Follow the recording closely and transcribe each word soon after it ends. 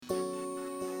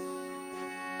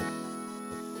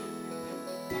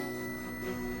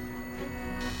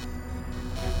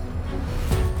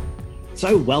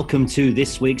So welcome to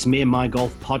this week's Me and My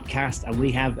Golf podcast, and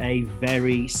we have a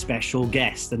very special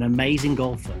guest, an amazing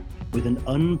golfer with an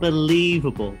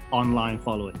unbelievable online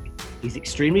following. He's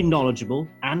extremely knowledgeable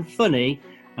and funny,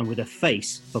 and with a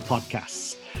face for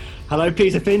podcasts. Hello,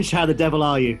 Peter Finch. How the devil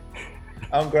are you?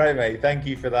 I'm great, mate. Thank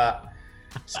you for that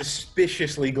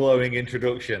suspiciously glowing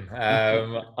introduction.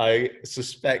 I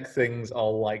suspect things are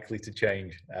likely to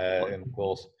change in the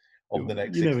course of the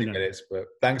next 60 minutes, but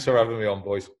thanks for having me on,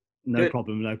 boys. No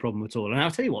problem at all. And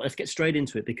I'll tell you what, let's get straight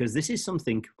into it, because this is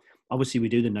something, obviously we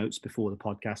do the notes before the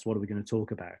podcast. What are we going to talk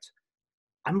about?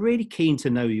 I'm really keen to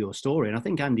know your story, and I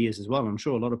think Andy is as well. I'm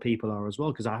sure a lot of people are as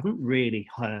well, because I haven't really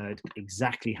heard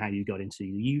exactly how you got into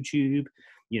YouTube,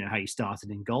 how you started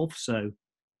in golf. So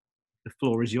the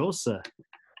floor is yours, sir.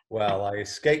 Well, I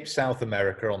escaped South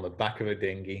America on the back of a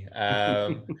dinghy.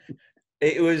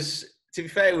 It was, to be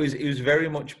fair, it was very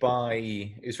much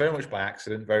by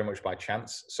accident, very much by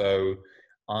chance. So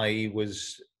I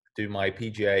was doing my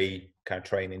PGA kind of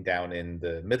training down in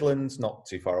the Midlands, not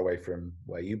too far away from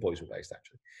where you boys were based,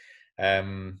 actually.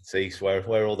 See,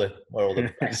 where all the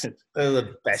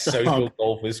best social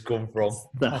golfers come from.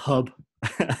 The hub.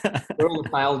 Where all the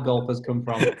failed golfers come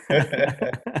from.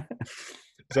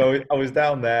 So I was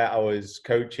down there. I was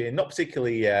coaching, not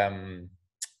particularly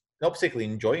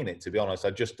enjoying it, to be honest.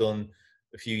 I'd just done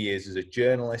a few years as a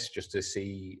journalist just to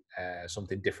see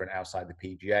something different outside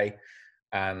the PGA,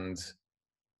 and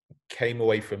came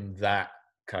away from that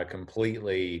kind of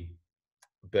completely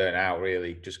burnt out,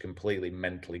 really, just completely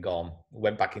mentally gone.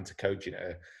 Went back into coaching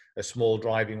at a small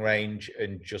driving range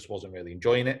and just wasn't really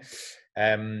enjoying it.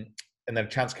 And then a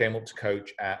chance came up to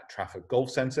coach at Trafford Golf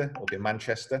Centre up in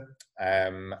Manchester.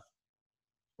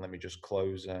 Let me just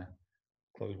close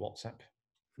WhatsApp.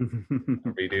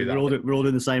 Redo that. We're all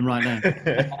doing the same right now.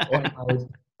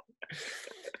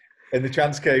 And the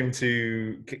chance came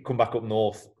to come back up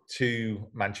north to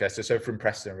Manchester, so from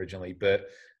Preston originally, but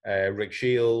Rick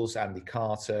Shields, Andy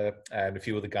Carter, and a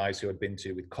few other guys who I'd been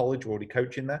to with college were already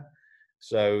coaching there.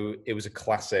 So it was a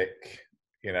classic,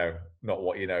 not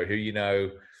what you know, who you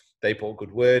know. They put a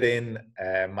good word in,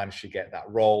 managed to get that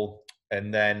role,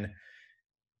 and then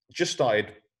just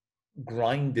started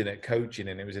grinding at coaching,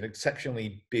 and it was an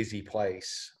exceptionally busy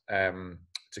place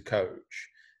to coach.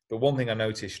 But one thing I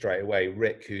noticed straight away,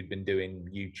 Rick, who'd been doing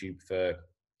YouTube for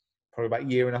probably about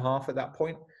a year and a half at that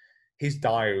point, his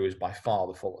diary was by far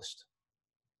the fullest.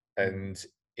 And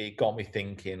it got me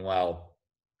thinking, well,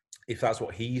 if that's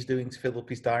what he's doing to fill up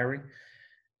his diary,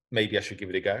 maybe I should give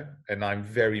it a go. And I'm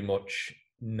very much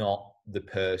not the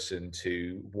person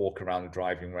to walk around a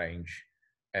driving range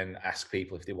and ask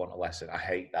people if they want a lesson. I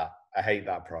hate that. I hate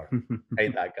that pro. I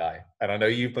hate that guy. And I know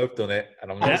you've both done it, and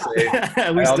I'm not saying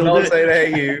I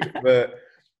hate you, but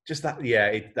just that,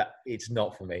 it's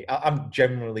not for me. I'm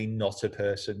generally not a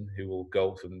person who will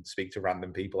go up and speak to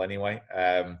random people anyway.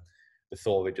 The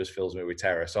thought of it just fills me with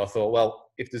terror. So I thought, well,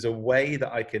 if there's a way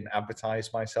that I can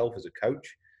advertise myself as a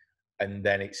coach, and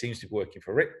then it seems to be working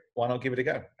for Rick, why not give it a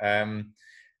go? And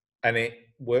it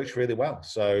works really well.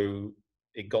 So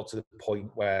it got to the point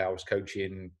where I was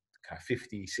coaching kind of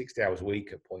 50, 60 hours a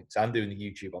week at points and doing the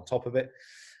YouTube on top of it.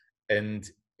 And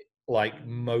like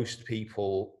most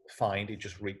people find, it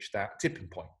just reached that tipping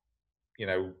point.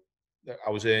 I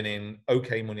was earning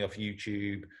okay money off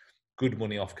YouTube, good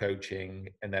money off coaching,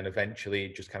 and then eventually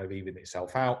it just kind of evened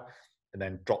itself out, and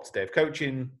then dropped a day of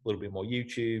coaching, a little bit more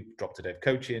YouTube, dropped a day of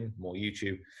coaching, more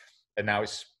YouTube. And now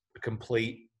it's a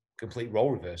complete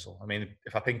role reversal. I mean,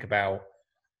 if I think about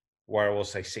where I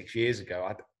was, say, 6 years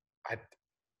ago,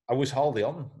 I was hardly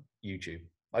on YouTube.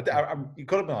 You've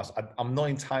got to be honest, I'm not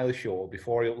entirely sure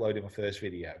before I uploaded my first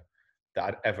video that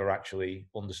I'd ever actually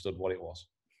understood what it was.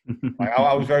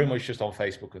 I was very much just on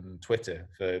Facebook and Twitter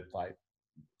for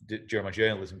during my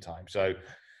journalism time. So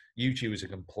YouTube was a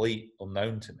complete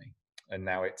unknown to me. And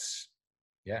now it's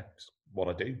what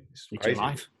I do. It's crazy. Your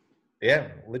life. Yeah,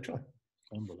 literally.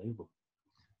 Unbelievable.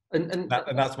 And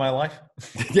that's my life.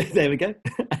 There we go.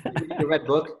 The red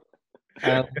book.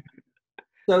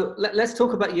 So let's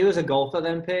talk about you as a golfer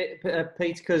then, Pete,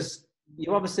 because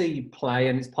you obviously play,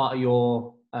 and it's part of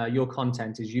your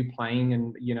content is you playing,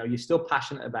 and you're still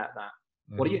passionate about that.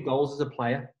 What are your goals as a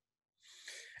player?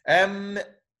 I'm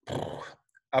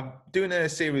doing a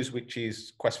series which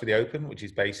is Quest for the Open, which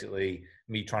is basically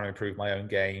me trying to improve my own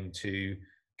game to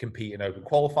compete in Open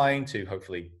qualifying to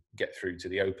hopefully get through to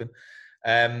the Open.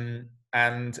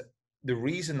 And the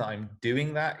reason that I'm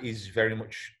doing that is very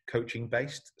much coaching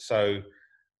based. So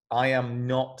I am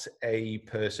not a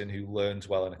person who learns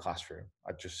well in a classroom.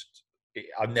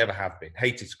 I never have been.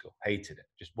 Hated school, hated it.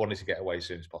 Just wanted to get away as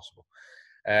soon as possible.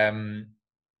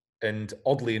 And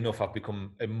oddly enough, I've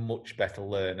become a much better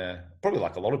learner, probably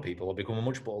like a lot of people. I've become a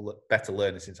much better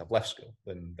learner since I've left school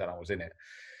than I was in it.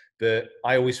 But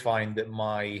I always find that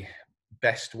my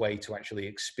best way to actually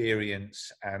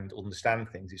experience and understand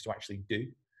things is to actually do.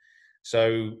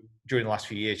 So during the last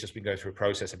few years, just been going through a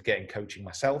process of getting coaching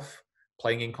myself,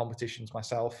 playing in competitions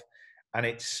myself. And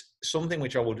it's something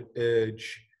which I would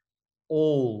urge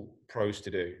all pros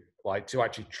to do, like to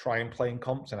actually try and play in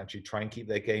comps and actually try and keep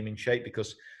their game in shape.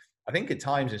 Because I think at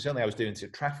times, and certainly I was doing it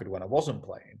at Trafford when I wasn't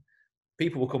playing,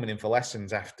 people were coming in for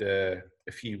lessons after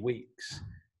a few weeks,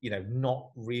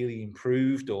 not really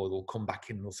improved, or they'll come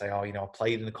back in and they'll say, oh, I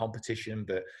played in a competition,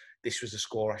 but this was the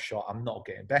score I shot. I'm not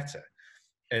getting better.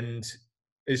 And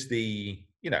as the,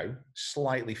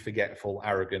 slightly forgetful,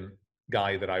 arrogant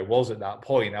guy that I was at that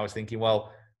point, I was thinking,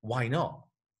 well, why not?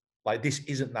 Like, this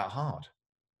isn't that hard.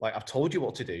 Like, I've told you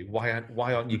what to do. Why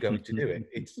aren't you going to do it?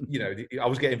 It's, I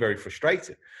was getting very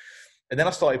frustrated. And then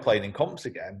I started playing in comps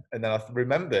again. And then I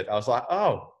remembered, I was like,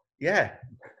 oh, yeah,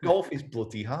 golf is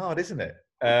bloody hard, isn't it?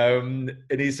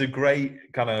 It is a great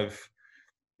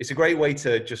it's a great way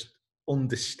to just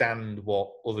understand what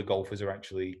other golfers are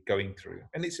actually going through.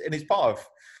 And it's part of,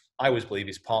 I always believe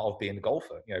it's part of being a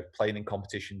golfer, playing in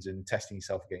competitions and testing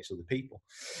yourself against other people.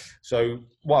 So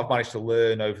what I've managed to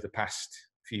learn over the past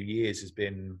few years has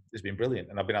been brilliant.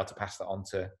 And I've been able to pass that on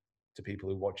to people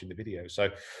who are watching the video. So,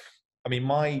 I mean,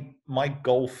 my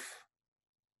golf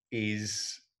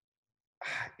is,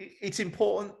 it's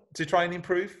important to try and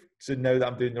improve, to know that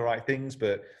I'm doing the right things,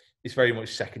 but it's very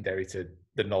much secondary to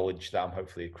the knowledge that I'm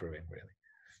hopefully accruing, really.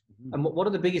 And what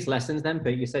are the biggest lessons then,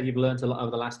 Pete? You said you've learned a lot over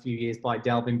the last few years by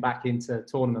delving back into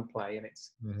tournament play, and it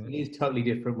is totally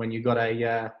different when you've got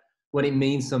when it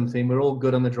means something. We're all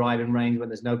good on the driving range when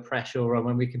there's no pressure, or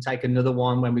when we can take another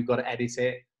one when we've got to edit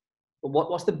it. But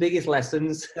what's the biggest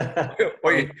lessons?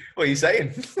 What are you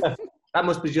saying? That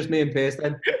must be just me and Pierce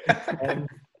then.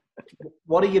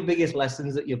 What are your biggest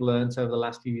lessons that you've learned over the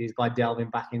last few years by delving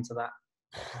back into that?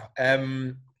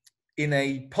 In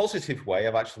a positive way,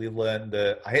 I've actually learned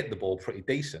that I hit the ball pretty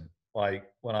decent. Like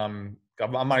when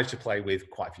I managed to play with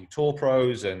quite a few tour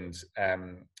pros and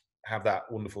have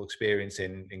that wonderful experience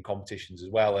in competitions as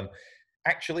well. And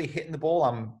actually hitting the ball,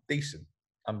 I'm decent.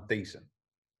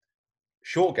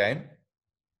 Short game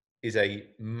is a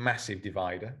massive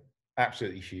divider,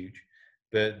 absolutely huge.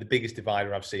 But the biggest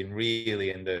divider I've seen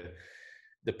really, and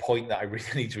the point that I really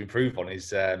need to improve on,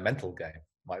 is mental game.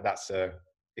 Like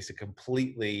it's a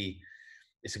completely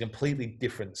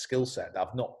different skill set that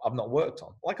I've not worked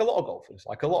on. Like a lot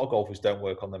of golfers don't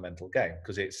work on the mental game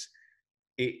because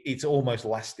it's almost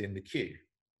last in the queue.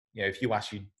 If you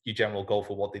ask your general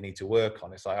golfer what they need to work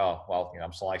on, it's like, oh, well,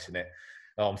 I'm slicing it.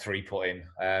 Oh, I'm 3-putting.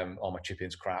 Oh, my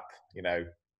chipping's crap.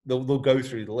 They'll go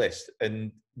through the list,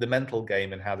 and the mental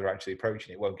game and how they're actually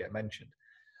approaching it won't get mentioned.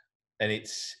 And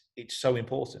it's so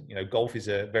important. Golf is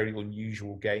a very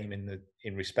unusual game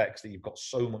in respects that you've got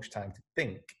so much time to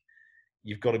think.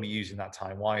 You've got to be using that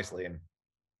time wisely, and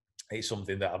it's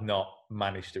something that I've not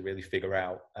managed to really figure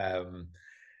out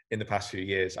in the past few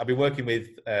years. I've been working with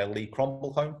Lee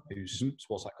Cronbleholm, who's a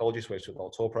sports psychologist, works with a lot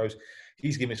of tour pros.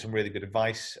 He's given me some really good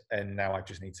advice, and now I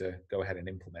just need to go ahead and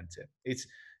implement it. It's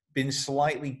been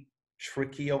slightly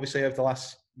tricky, obviously, over the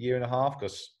last year and a half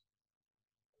because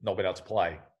not been able to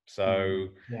play. So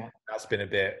that's been a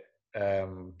bit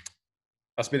of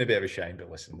a shame. But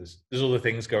listen, there's other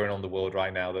things going on in the world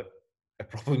right now that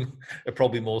are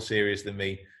probably more serious than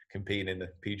me competing in the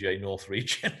PGA North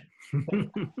region.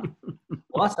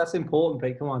 Well, that's important,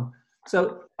 Pete. Come on.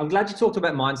 So I'm glad you talked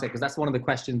about mindset, because that's one of the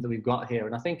questions that we've got here.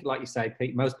 And I think, like you say,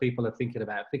 Pete, most people are thinking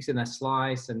about fixing their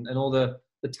slice and all the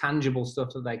tangible stuff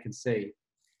that they can see.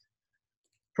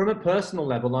 From a personal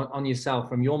level, on yourself,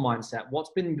 from your mindset,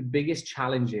 what's been the biggest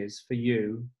challenges for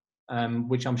you,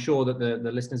 which I'm sure that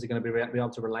the listeners are going to be able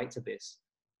to relate to this?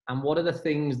 And what are the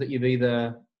things that you've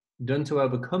either done to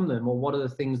overcome them, or what are the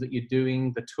things that you're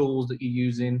doing, the tools that you're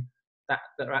using that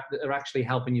are actually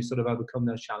helping you sort of overcome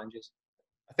those challenges?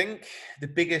 I think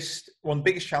one of the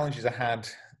biggest challenges I had,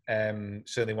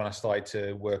 certainly when I started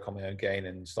to work on my own game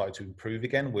and started to improve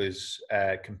again, was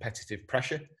competitive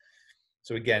pressure.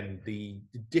 So again, the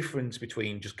difference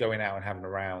between just going out and having a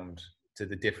round to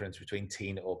the difference between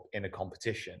teeing it up in a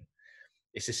competition.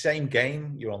 It's the same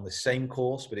game, you're on the same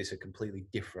course, but it's a completely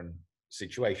different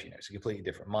situation. It's a completely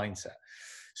different mindset.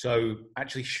 So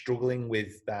actually struggling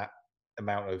with that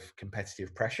amount of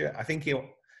competitive pressure, I think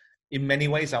in many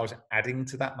ways I was adding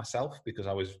to that myself, because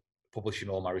I was publishing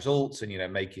all my results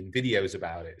and making videos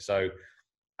about it. So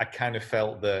I kind of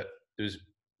felt that there was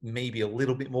maybe a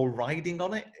little bit more riding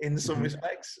on it in some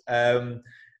respects.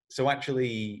 So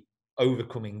actually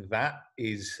overcoming that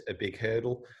is a big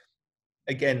hurdle.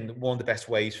 Again, one of the best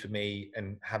ways for me,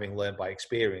 and having learned by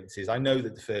experience, is I know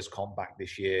that the first comp back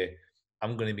this year,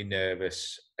 I'm going to be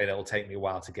nervous and it'll take me a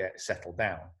while to get settled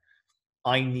down.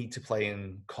 I need to play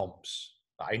in comps.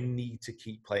 I need to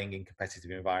keep playing in competitive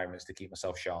environments to keep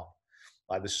myself sharp.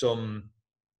 Like there's some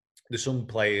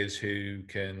players who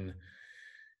can,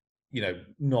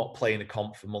 not play in a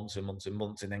comp for months and months and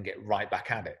months and then get right back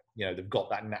at it. They've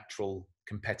got that natural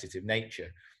competitive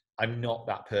nature. I'm not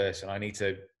that person. I need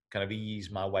to kind of ease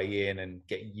my way in and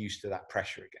get used to that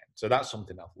pressure again. So that's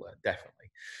something I've learned,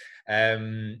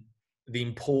 definitely. The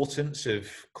importance of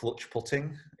clutch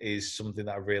putting is something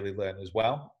that I've really learned as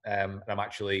well. And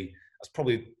that's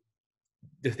probably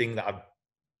the thing that I'm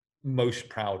most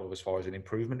proud of as far as an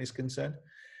improvement is concerned.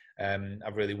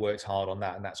 I've really worked hard on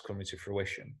that, and that's coming to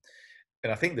fruition.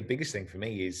 And I think the biggest thing for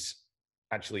me is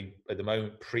actually at the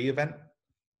moment pre-event.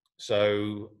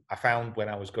 So I found when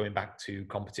I was going back to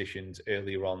competitions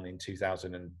earlier on in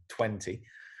 2020,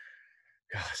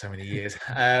 God, so many years,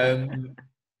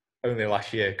 only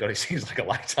last year, God, it seems like a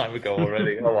lifetime ago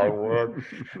already. Oh my word.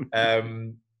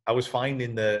 I was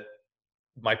finding that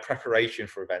my preparation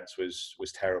for events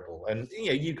was terrible. And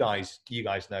you guys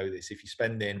know this. If you're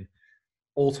spending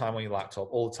all time on your laptop,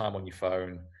 all the time on your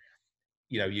phone,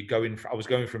 I was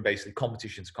going from basically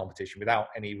competition to competition without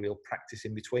any real practice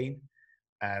in between,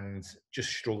 and just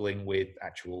struggling with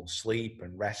actual sleep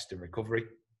and rest and recovery.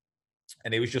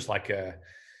 And it was just like a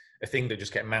thing that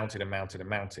just kept mounting and mounting and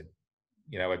mounting.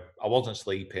 I wasn't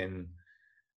sleeping,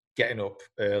 getting up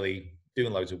early,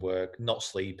 doing loads of work, not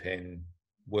sleeping,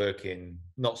 working,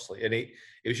 not sleep. And it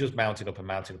was just mounting up and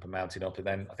mounting up and mounting up. And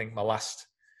then I think my last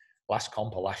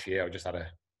comp last year, I just had a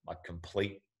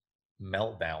complete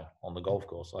meltdown on the golf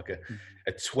course, like a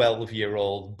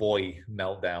 12-year-old boy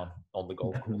meltdown on the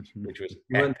golf course, which was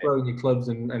you weren't throwing your clubs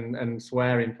and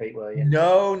swearing, Pete, were you?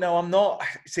 No, I'm not.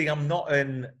 See, I'm not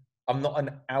an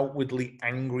outwardly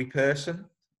angry person.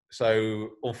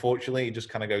 So unfortunately, it just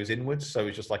kind of goes inwards. So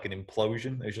it's just like an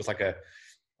implosion. It's just like a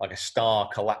star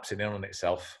collapsing in on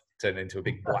itself, turning into a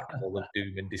big black hole of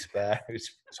doom and despair.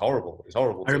 It's horrible. It's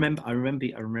horrible. I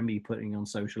remember you putting on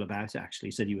social about it. Actually,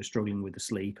 you said you were struggling with the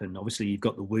sleep, and obviously you've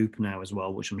got the Whoop now as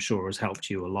well, which I'm sure has helped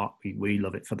you a lot. We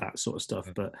love it for that sort of stuff.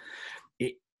 But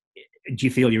do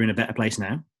you feel you're in a better place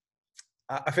now?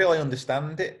 I feel I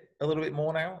understand it a little bit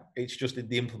more now. It's just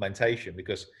the implementation,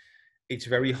 because it's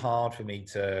very hard for me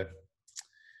to,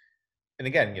 and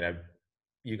again,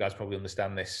 you guys probably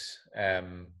understand this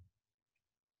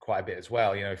quite a bit as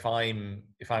well. If I'm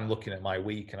looking at my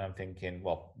week and I'm thinking,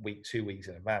 2 weeks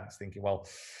in advance, thinking, well,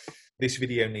 this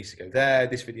video needs to go there,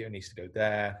 this video needs to go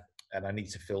there, and I need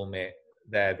to film it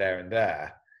there, and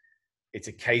there. It's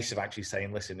a case of actually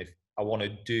saying, listen, if I want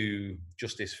to do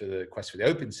justice for the Quest for the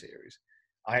Open series,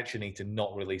 I actually need to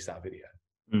not release that video.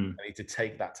 I need to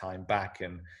take that time back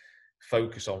and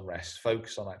focus on rest,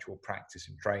 focus on actual practice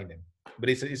and training. But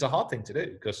it's a hard thing to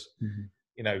do, because,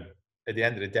 at the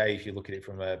end of the day, if you look at it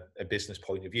from a business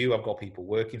point of view, I've got people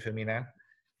working for me now.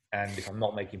 And if I'm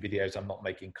not making videos, I'm not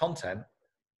making content,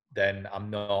 then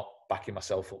I'm not backing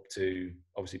myself up to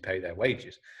obviously pay their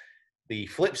wages. The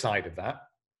flip side of that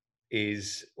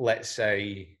is, let's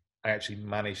say I actually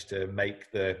manage to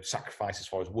make the sacrifice as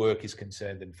far as work is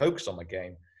concerned and focus on my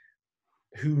game.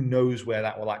 Who knows where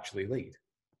that will actually lead?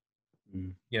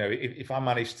 If I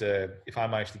manage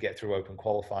to get through open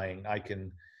qualifying, I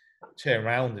can turn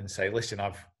around and say, listen,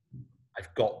 I've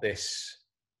got this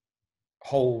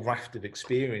whole raft of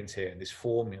experience here and this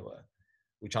formula,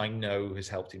 which I know has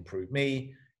helped improve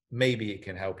me. Maybe it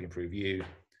can help improve you.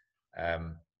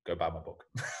 Go buy my book.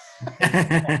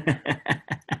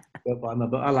 Go buy my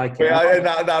book. I like it.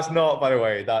 That's not, by the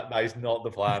way, that is not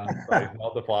the plan. That is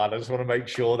not the plan. I just want to make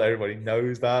sure that everybody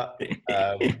knows that.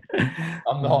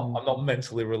 I'm not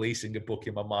mentally releasing a book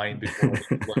in my mind before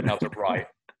I learn how to write.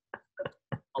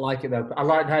 I like it though. I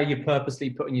like how you're purposely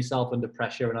putting yourself under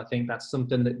pressure, and I think that's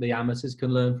something that the amateurs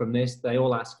can learn from this. They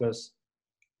all ask us,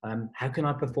 how can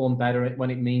I perform better when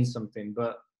it means something?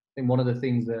 But I think one of the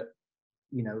things that,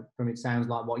 from it sounds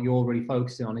like what you're really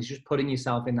focusing on is just putting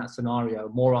yourself in that scenario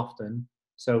more often.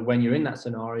 So when you're in that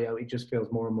scenario, it just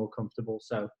feels more and more comfortable.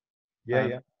 So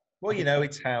yeah. Well,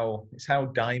 it's how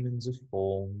diamonds are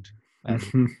formed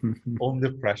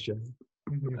under pressure.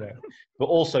 But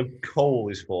also coal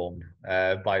is formed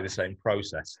by the same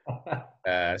process.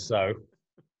 So,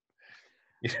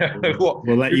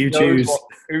 we'll let you choose.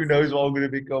 Who knows what I'm going to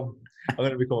become? I'm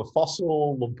going to become a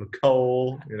fossil, lump of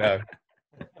coal.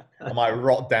 I might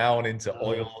rot down into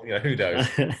oil. Who knows?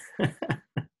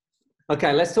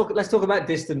 Okay, let's talk about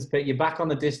distance, Pete. You're back on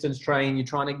the distance train. You're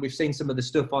trying to. We've seen some of the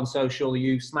stuff on social.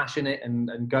 You smashing it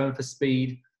and going for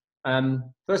speed.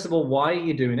 First of all, why are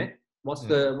you doing it? What's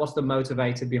the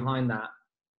motivator behind that?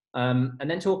 And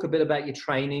then talk a bit about your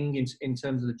training in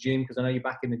terms of the gym, because I know you're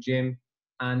back in the gym.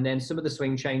 And then some of the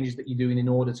swing changes that you're doing in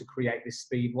order to create this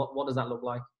speed. What does that look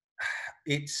like?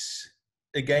 It's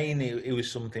again, it was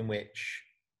something which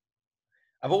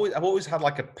I've always had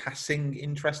like a passing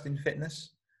interest in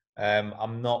fitness.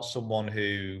 I'm not someone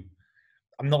who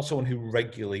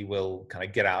regularly will kind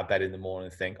of get out of bed in the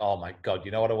morning and think, oh my God, you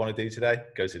know what I want to do today?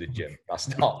 Go to the gym.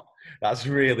 That's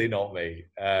really not me,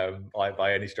 like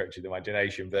by any stretch of the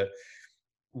imagination. But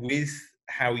with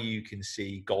how you can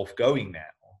see golf going now,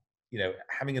 you know,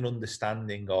 having an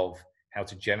understanding of how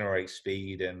to generate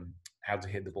speed and how to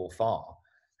hit the ball far,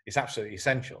 it's absolutely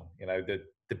essential. You know,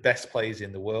 the best players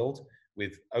in the world,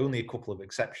 with only a couple of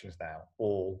exceptions now,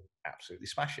 all absolutely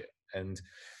smash it. And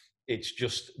it's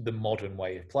just the modern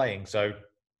way of playing. So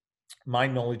my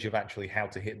knowledge of actually how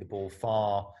to hit the ball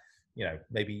far, you know,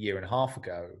 maybe a year and a half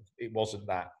ago, it wasn't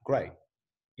that great.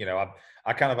 You know,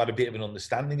 I kind of had a bit of an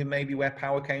understanding of maybe where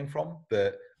power came from,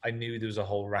 but I knew there was a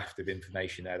whole raft of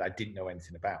information there that I didn't know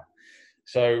anything about.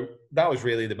 So that was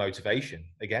really the motivation,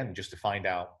 again, just to find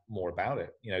out more about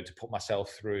it, you know, to put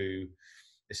myself through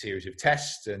a series of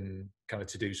tests and kind of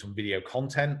to do some video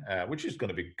content, which is going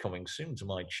to be coming soon to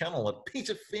my channel at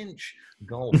Peter Finch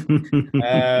Golf.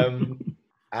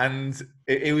 And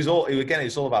it's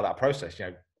all about that process, you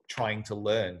know, trying to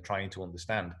learn, trying to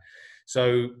understand.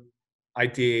 So I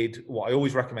did what I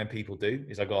always recommend people do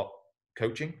is I got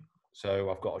coaching. So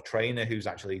I've got a trainer who's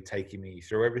actually taking me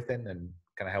through everything and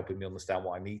kind of helping me understand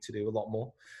what I need to do a lot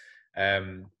more,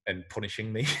 and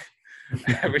punishing me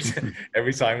every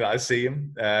time that I see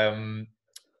him.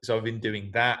 So I've been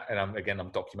doing that, and I'm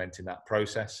documenting that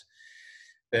process.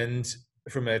 And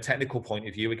from a technical point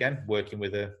of view, again, working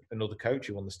with another coach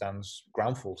who understands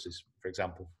ground forces, for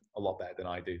example, a lot better than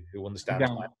I do, who understands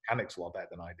my mechanics a lot better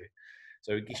than I do.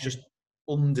 So it's just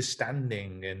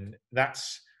understanding, and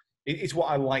it's what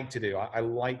I like to do. I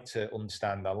like to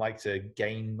understand. I like to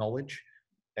gain knowledge.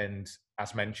 And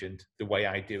as mentioned, the way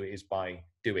I do it is by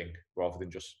doing rather than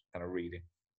just kind of reading.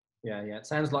 Yeah. It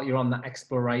sounds like you're on that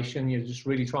exploration. You're just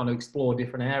really trying to explore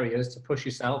different areas to push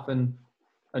yourself and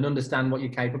understand what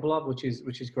you're capable of, which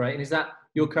is great. And is that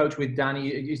your coach with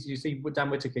Danny? You see with Dan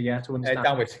Whitaker, yeah, to understand.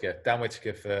 Dan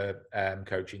Whitaker for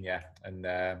coaching, yeah, and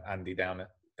Andy down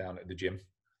at the gym.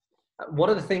 What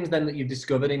are the things then that you've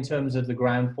discovered in terms of the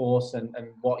ground force and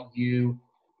what you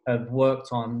have worked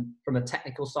on from a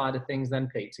technical side of things then,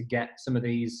 Pete, to get some of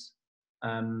these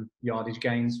yardage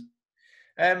gains?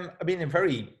 I mean,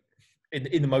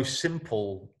 in the most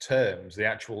simple terms, the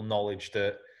actual knowledge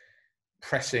that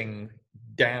pressing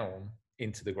down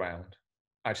into the ground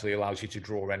actually allows you to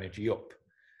draw energy up.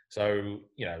 So,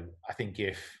 you know, I think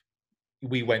if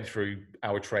we went through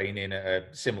our training at a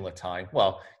similar time,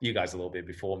 well, you guys a little bit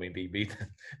before me, BB,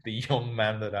 the young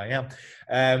man that I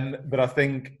am. But I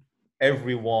think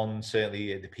everyone,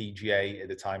 certainly at the PGA at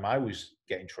the time I was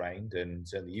getting trained, and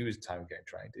certainly you at the time getting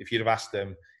trained, if you'd have asked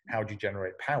them, how do you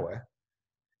generate power?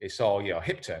 It's all, you know,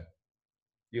 hip turn.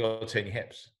 You got to turn your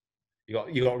hips. You got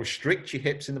to restrict your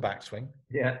hips in the backswing.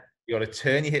 Yeah. You got to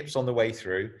turn your hips on the way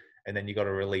through, and then you got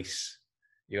to release.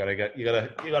 You got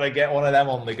to get one of them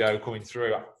on the go coming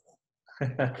through. You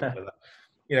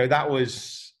know, that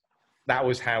was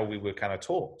how we were kind of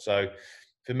taught. So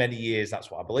for many years, that's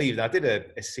what I believed. And I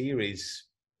did a series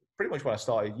pretty much when I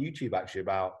started YouTube, actually,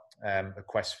 about a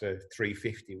quest for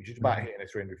 350, which is about hitting a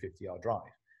 350-yard drive.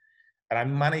 And I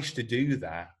managed to do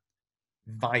that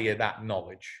via that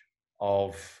knowledge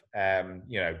of,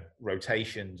 you know,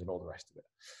 rotations and all the rest of it.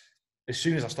 As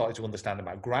soon as I started to understand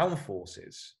about ground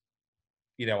forces,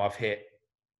 you know, I've hit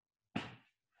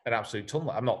an absolute ton.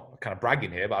 I'm not kind of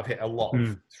bragging here, but I've hit a lot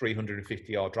of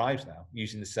 350-yard drives now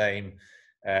using the same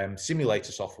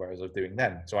simulator software as I was doing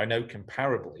then. So I know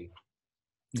comparably,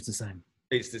 it's the same.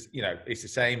 It's the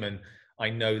same, and I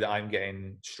know that I'm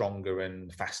getting stronger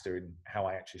and faster in how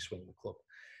I actually swing the club.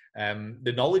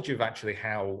 The knowledge of actually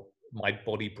how my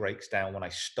body breaks down when I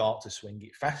start to swing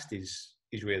it fast is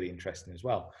really interesting as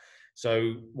well.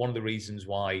 So one of the reasons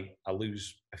why I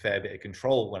lose a fair bit of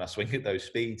control when I swing at those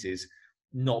speeds is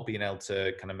not being able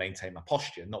to kind of maintain my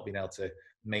posture, not being able to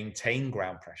maintain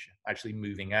ground pressure, actually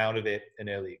moving out of it and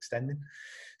early extending.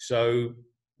 So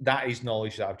that is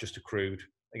knowledge that I've just accrued,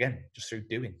 again, just through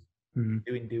doing.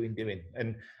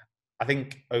 And I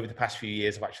think over the past few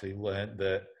years, I've actually learned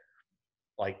that,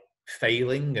 like,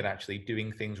 failing and actually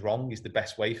doing things wrong is the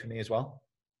best way for me as well.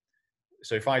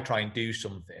 So if I try and do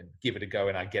something, give it a go,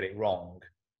 and I get it wrong,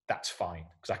 that's fine.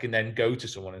 Because I can then go to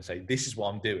someone and say, this is what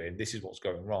I'm doing. This is what's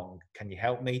going wrong. Can you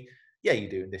help me? Yeah, you're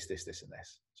doing this, this, this, and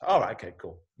this. So, all right, okay,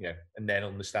 cool. And then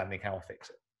understanding how I fix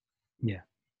it. Yeah.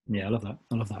 Yeah, I love that.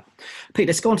 I love that. Pete,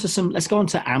 let's go on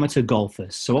to amateur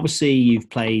golfers. So obviously you've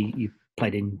played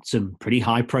in some pretty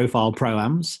high profile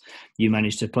pro-ams. You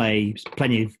managed to play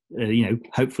plenty of,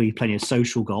 hopefully plenty of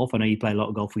social golf. I know you play a lot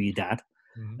of golf with your dad.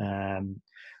 Mm-hmm.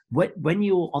 When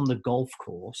you're on the golf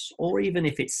course, or even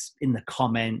if it's in the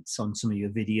comments on some of your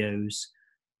videos,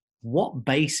 what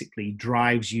basically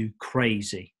drives you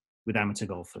crazy with amateur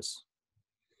golfers?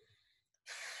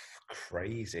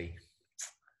 Crazy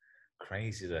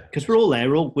there. Because we're all there,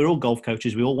 we're all golf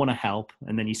coaches. We all want to help,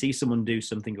 and then you see someone do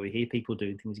something, or you hear people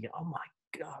doing things. You go, "Oh my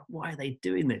God, why are they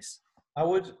doing this?" I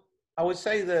would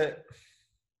say that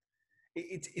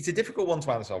it's a difficult one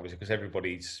to answer, obviously, because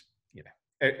everybody's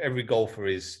every golfer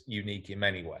is unique in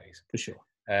many ways. For sure.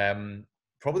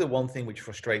 Probably the one thing which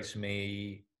frustrates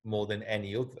me more than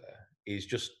any other is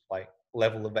just like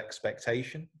level of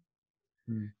expectation.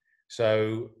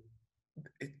 So.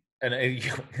 And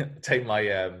take my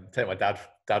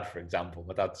dad for example.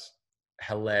 My dad's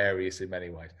hilarious in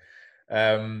many ways,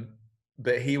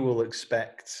 but he will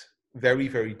expect very,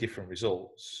 very different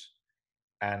results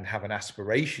and have an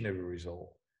aspiration of a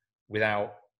result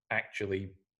without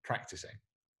actually practicing.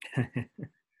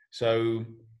 So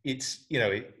it's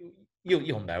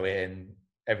you'll know it, and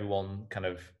everyone kind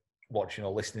of watching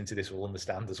or listening to this will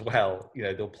understand as well.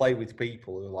 They'll play with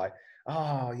people who are like,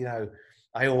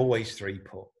 I always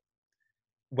 3-putt.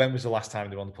 When was the last time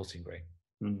they were on the putting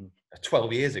green?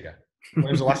 12 years ago.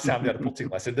 When was the last time they had a putting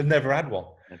lesson? They've never had one.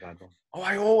 Oh,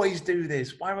 I always do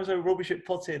this. Why was I rubbish at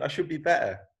putting? I should be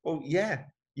better. Well, yeah,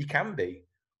 you can be,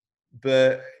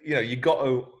 but you got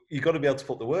to be able to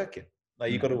put the work in.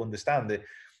 Like you've got to understand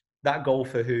that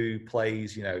golfer who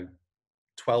plays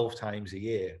 12 times a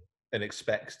year and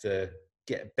expects to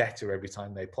get better every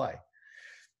time they play.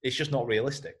 It's just not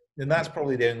realistic, and that's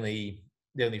probably the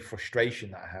only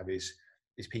frustration that I have is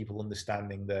people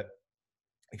understanding that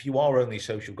if you are only a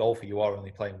social golfer, you are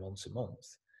only playing once a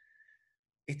month.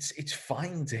 It's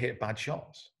fine to hit bad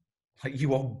shots. Like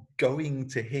you are going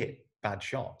to hit bad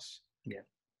shots.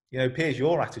 Yeah. Piers,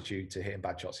 your attitude to hitting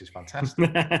bad shots is fantastic.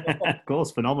 Of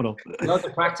course, phenomenal. Lots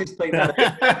of practice, playing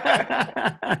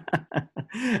that.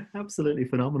 Absolutely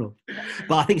phenomenal.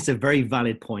 But I think it's a very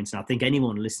valid point, and I think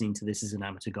anyone listening to this as an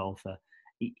amateur golfer,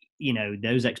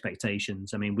 those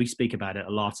expectations. I mean, we speak about it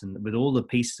a lot, and with all the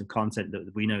pieces of content that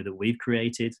we know that we've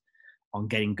created on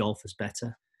getting golfers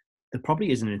better, there probably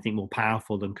isn't anything more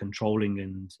powerful than controlling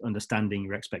and understanding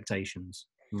your expectations.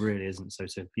 It really isn't. So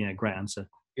great answer.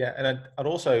 Yeah, and I'd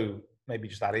also maybe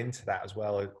just add into that as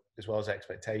well as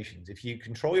expectations. If you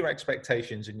control your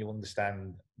expectations and you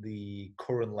understand the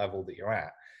current level that you're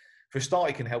at, for a start,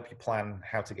 it can help you plan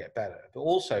how to get better, but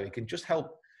also it can just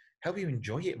help you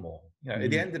enjoy it more.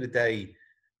 At the end of the day,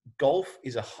 golf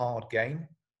is a hard game,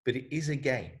 but it is a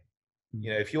game.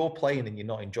 If you're playing and you're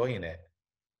not enjoying it,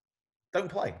 don't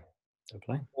play.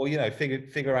 Or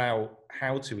figure out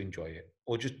how to enjoy it,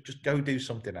 or just go do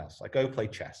something else, like go play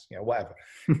chess, whatever.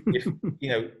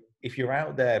 If you're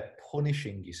out there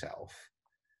punishing yourself,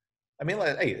 I mean,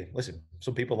 like, hey, listen,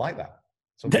 some people like that.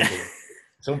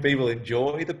 Some people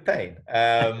enjoy the pain.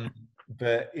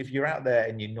 But if you're out there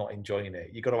and you're not enjoying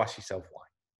it, you've got to ask yourself why.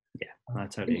 Yeah, I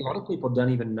totally agree. A lot of people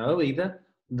don't even know either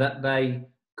that they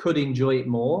could enjoy it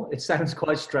more. It sounds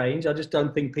quite strange. I just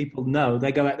don't think people know.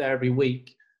 They go out there every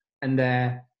week, and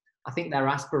I think their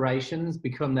aspirations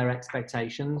become their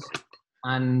expectations,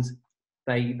 and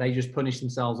they just punish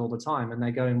themselves all the time. And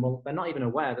they're going, well, they're not even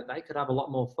aware that they could have a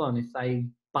lot more fun if they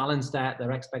balanced out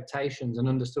their expectations and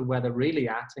understood where they're really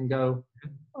at, and go,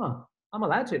 oh, I'm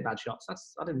allowed to hit bad shots.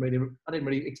 I didn't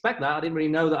really expect that. I didn't really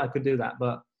know that I could do that.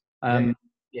 But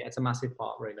it's a massive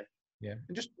part, really. Yeah,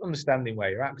 and just understanding where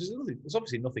you're at, because there's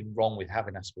obviously nothing wrong with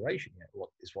having aspiration.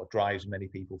 What drives many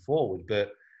people forward.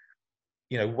 But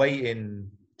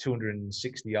waiting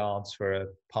 260 yards for a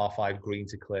par 5 green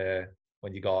to clear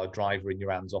when you got a driver in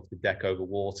your hands off the deck over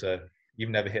water,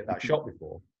 you've never hit that shot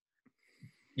before.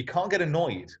 You can't get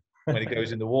annoyed when it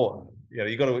goes in the water.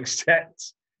 You've got to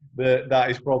accept that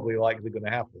is probably likely going to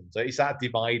happen. So it's that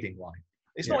dividing line.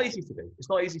 It's not easy to do. It's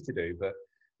not easy to do, but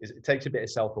it takes a bit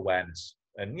of self-awareness.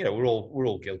 And, we're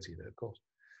all guilty of it, of course.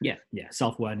 Yeah.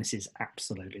 Self-awareness is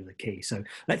absolutely the key. So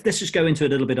let's just go into a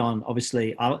little bit on,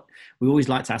 obviously, we always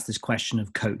like to ask this question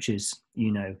of coaches,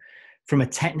 from a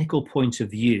technical point of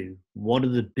view, what are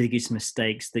the biggest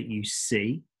mistakes that you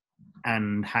see,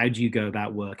 and how do you go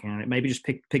about working on it? Maybe just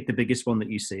pick the biggest one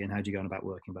that you see, and how do you go about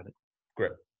working about it?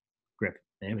 Grip.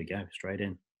 There we go. Straight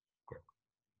in. Grip.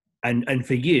 And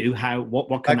for you,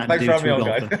 what can that Thanks do for having to a me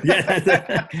on, golfer? guys.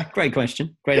 Yeah, great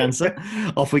question, great answer.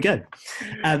 Off we go.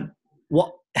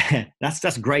 What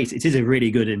that's great. It is a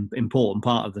really good and important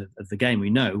part of the game. We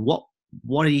know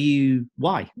what are you?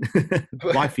 Why?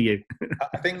 Why for you?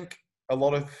 I think a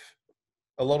lot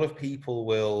of people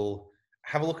will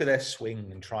have a look at their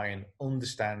swing and try and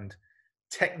understand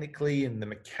technically and the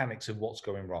mechanics of what's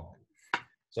going wrong.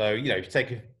 So, if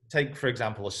you take for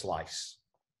example a slice,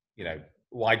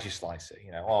 why'd you slice it?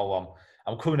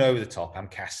 I'm coming over the top, I'm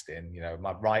casting,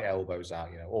 my right elbow's out,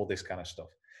 all this kind of stuff.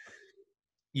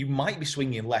 You might be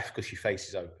swinging left because your face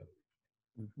is open.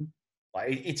 Mm-hmm.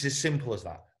 Like it's as simple as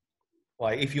that.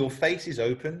 Like if your face is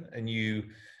open and you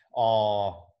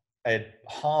are a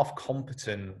half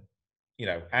competent,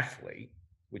 athlete,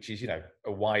 which is,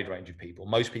 a wide range of people.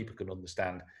 Most people can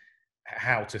understand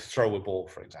how to throw a ball,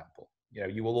 for example.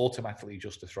 You will automatically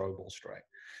adjust to throw a ball straight.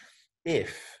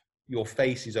 If your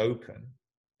face is open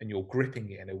and you're gripping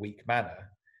it in a weak manner,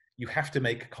 you have to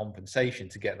make a compensation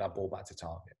to get that ball back to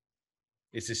target.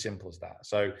 It's as simple as that.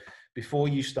 So before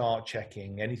you start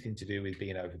checking anything to do with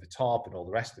being over the top and all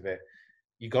the rest of it,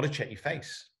 you got to check your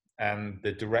face. And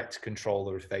the direct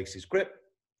controller of face is grip,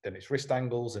 then it's wrist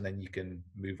angles, and then you can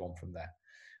move on from there.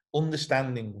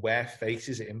 Understanding where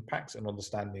faces it impacts and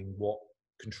understanding what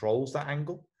controls that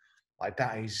angle, like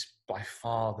that is by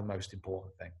far the most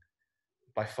important thing.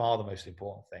 By far the most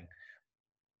important thing.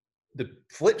 The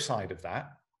flip side of that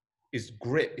is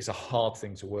grip is a hard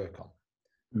thing to work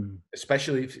on,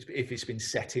 especially if it's been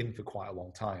set in for quite a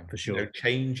long time. For sure.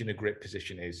 Change in a grip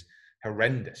position is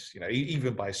horrendous,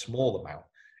 even by a small amount.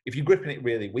 If you're gripping it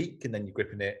really weak and then you're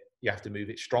gripping it, you have to move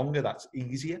it stronger, that's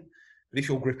easier. But if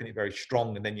you're gripping it very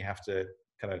strong and then you have to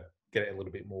kind of get it a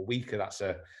little bit more weaker, that's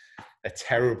a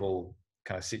terrible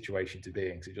kind of situation to be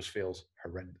in because it just feels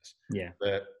horrendous. Yeah.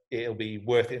 But it'll be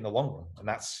worth it in the long run. And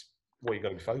that's what you've got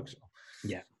to be focused on.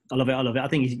 Yeah. I love it. I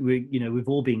think we've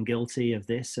all been guilty of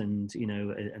this, and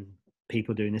and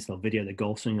people doing this. They'll video the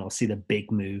golf swing. I'll see the big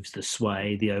moves, the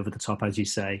sway, the over the top, as you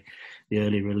say, the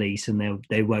early release, and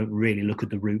they won't really look at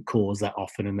the root cause that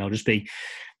often, and they'll just be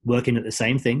working at the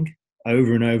same thing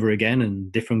over and over again,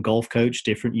 and different golf coach,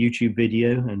 different YouTube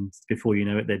video, and before you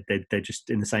know it, they're just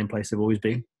in the same place they've always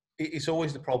been. It's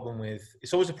always the problem with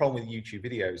YouTube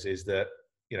videos is that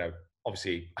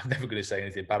obviously I'm never going to say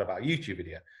anything bad about a YouTube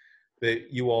video.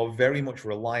 That you are very much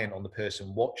reliant on the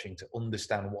person watching to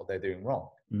understand what they're doing wrong.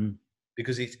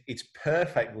 Because it's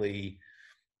perfectly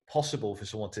possible for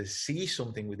someone to see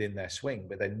something within their swing,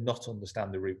 but then not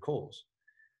understand the root cause.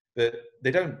 But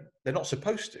they're not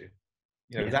supposed to.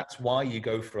 That's why you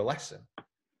go for a lesson.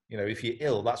 If you're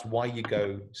ill, that's why you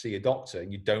go see a doctor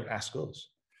and you don't ask us.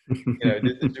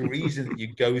 There's a reason that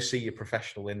you go see a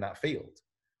professional in that field.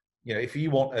 If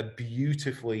you want a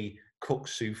beautifully cooked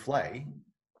souffle,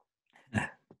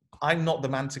 I'm not the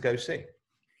man to go see.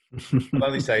 I'm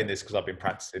only saying this because I've been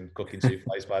practicing cooking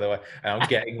souffles, by the way, and I'm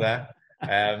getting there.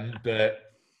 But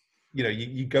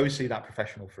you go see that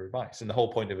professional for advice, and the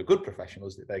whole point of a good professional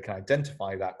is that they can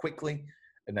identify that quickly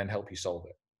and then help you solve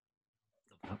it.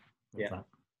 Yeah.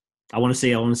 I want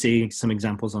to see some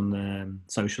examples on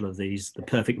social of the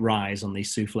perfect rise on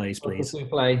these souffles, please.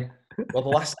 Souffle.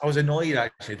 Well, I was annoyed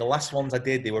actually. The last ones I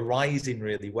did, they were rising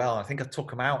really well. I think I took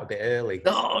them out a bit early.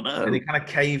 Oh no! And they kind of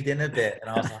caved in a bit, and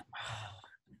I was like,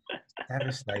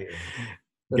 devastating.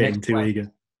 Getting too eager.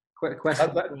 Quick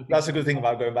question. That's a good thing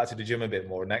about going back to the gym a bit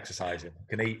more and exercising.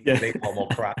 Can eat a lot more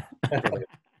crap.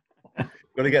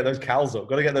 Got to get those cows up.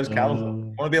 Want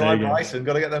to be like Bryson?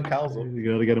 Got to get them cows up.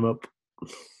 You got to get them up.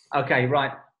 Okay,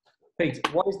 right. Pete,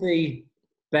 what is the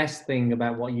best thing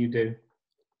about what you do?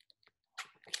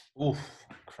 Oof,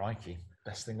 crikey.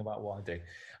 Best thing about what I do.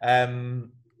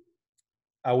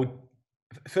 I would,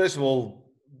 first of all,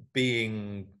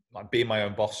 being my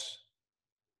own boss,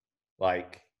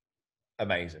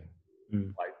 amazing.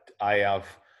 I have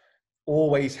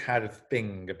always had a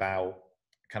thing about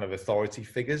kind of authority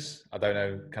figures. I don't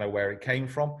know kind of where it came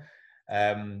from.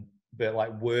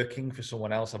 But working for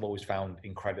someone else, I've always found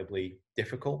incredibly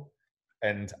difficult.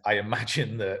 And I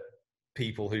imagine that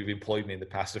people who've employed me in the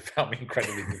past have found me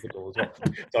incredibly difficult as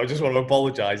well. So I just want to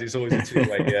apologize. It's always a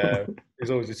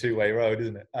two-way road,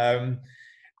 isn't it?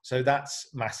 So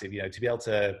that's massive, to be able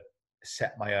to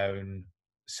set my own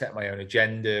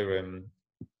agenda and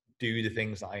do the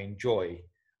things that I enjoy.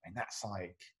 And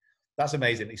that's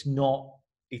amazing. It's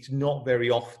not very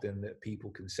often that people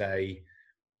can say,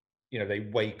 they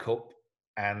wake up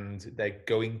and they're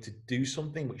going to do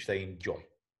something which they enjoy.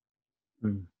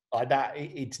 Like that,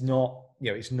 it's not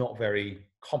very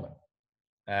common.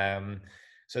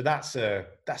 So that's a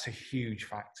huge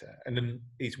factor. And then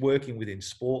it's working within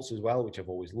sports as well, which I've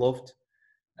always loved.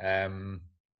 And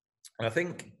I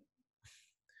think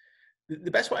the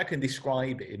best way I can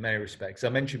describe it in many respects, I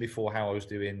mentioned before how I was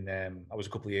doing, I was a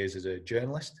couple of years as a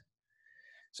journalist.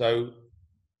 So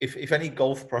if any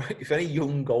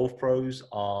young golf pros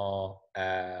are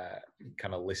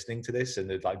kind of listening to this and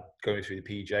they're like going through the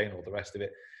PJ and all the rest of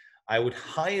it, I would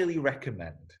highly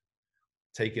recommend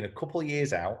taking a couple of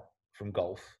years out from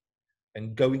golf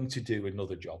and going to do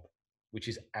another job, which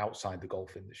is outside the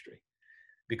golf industry.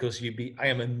 Because I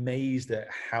am amazed at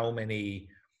how many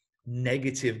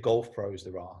negative golf pros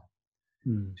there are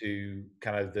to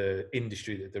kind of the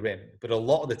industry that they're in. But a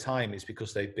lot of the time it's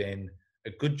because they've been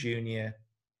a good junior,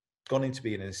 gone into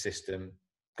being an assistant,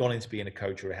 gone into being a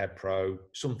coach or a head pro,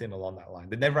 something along that line.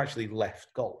 They never actually left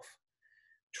golf.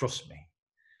 Trust me.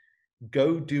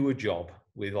 Go do a job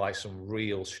with like some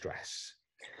real stress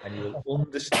and you'll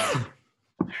understand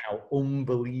how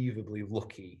unbelievably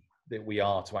lucky that we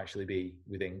are to actually be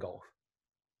within golf.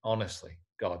 Honestly,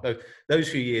 God, those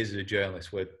few years as a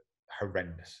journalist were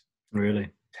horrendous. Really?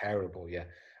 Terrible, yeah.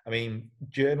 I mean,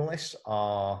 journalists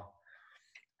are,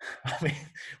 I'm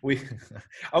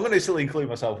going to still include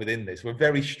myself within this. We're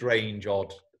very strange,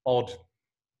 odd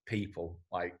people.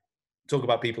 Like, talk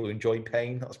about people who enjoy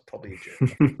pain. That's probably a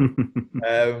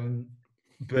joke.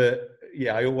 But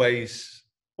yeah, I always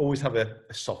have a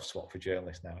soft spot for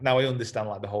journalists now. Now I understand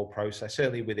like the whole process.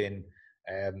 Certainly within,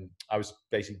 I was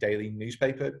basically daily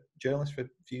newspaper journalist for a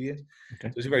few years.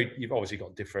 Okay. So you've obviously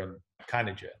got different kind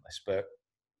of journalists, but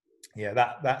yeah,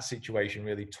 that situation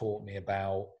really taught me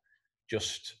about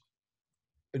just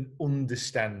an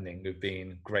understanding of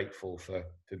being grateful for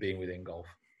being within golf.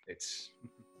 It's,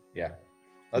 yeah,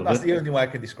 that's the only way I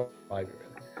can describe it, really.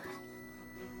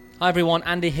 Hi everyone,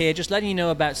 Andy here, just letting you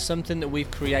know about something that we've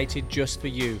created just for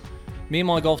you.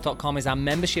 MeandMyGolf.com is our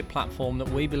membership platform that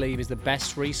we believe is the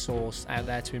best resource out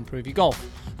there to improve your golf.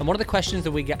 And one of the questions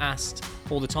that we get asked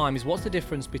all the time is what's the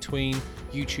difference between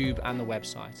YouTube and the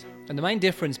website? And the main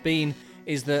difference being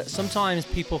is that sometimes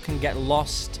people can get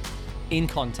lost in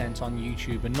content on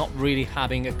YouTube and not really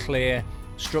having a clear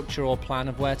structure or plan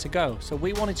of where to go. So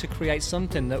we wanted to create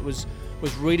something that was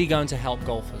really going to help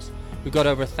golfers. We've got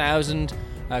over 1,000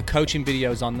 coaching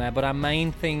videos on there, but our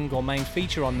main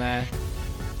feature on there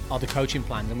are the coaching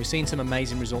plans, and we've seen some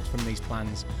amazing results from these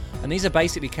plans. And these are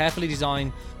basically carefully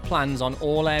designed plans on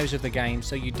all areas of the game,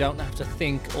 so you don't have to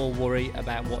think or worry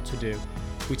about what to do.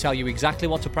 We tell you exactly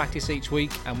what to practice each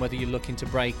week, and whether you're looking to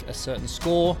break a certain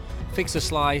score, fix a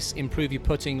slice, improve your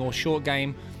putting or short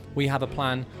game, we have a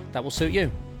plan that will suit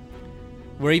you.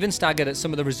 We're even staggered at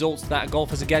some of the results that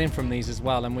golfers are getting from these as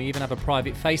well, and we even have a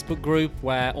private Facebook group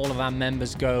where all of our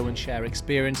members go and share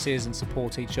experiences and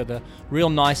support each other. Real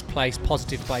nice place,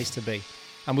 positive place to be.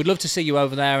 And we'd love to see you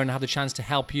over there and have the chance to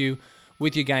help you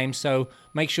with your game. So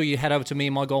make sure you head over to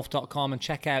MeandMyGolf.com and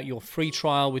check out your free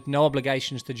trial with no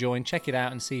obligations to join. Check it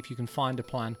out and see if you can find a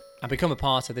plan and become a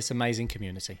part of this amazing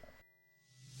community.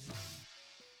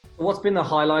 What's been the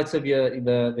highlights of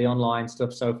the online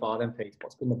stuff so far then, Pete?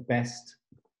 What's been the best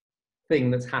thing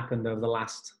that's happened over the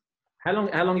last, how long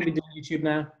have you been doing YouTube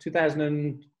now?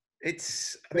 2013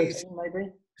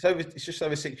 maybe? It's just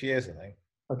over 6 years, I think.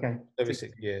 Okay. Over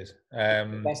 6 years.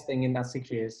 The best thing in that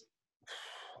 6 years?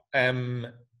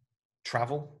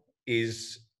 Travel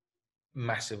is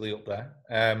massively up there.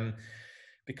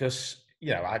 Because, you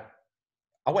know,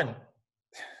 I went,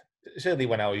 certainly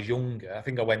when I was younger, I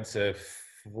think I went to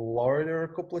Florida a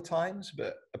couple of times,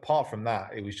 but apart from that,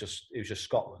 it was just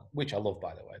Scotland, which I love,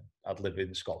 by the way. I'd live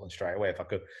in Scotland straight away if I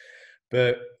could.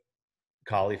 But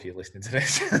Carl, if you're listening to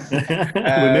this,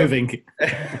 we're moving.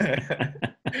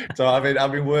 So I've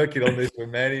been working on this for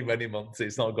many months.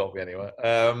 It's not got me anywhere.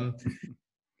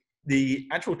 The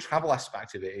actual travel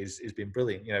aspect of it has been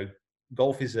brilliant. You know,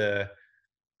 golf is a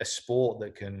sport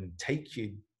that can take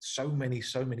you so many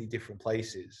different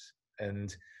places,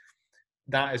 and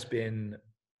that has been.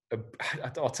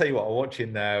 I'll tell you what. I'm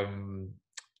watching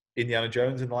Indiana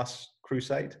Jones in the Last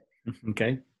Crusade.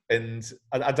 Okay. And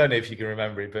I don't know if you can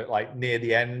remember it, but like near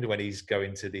the end when he's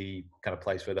going to the kind of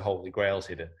place where the Holy Grail's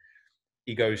hidden,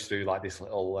 he goes through like this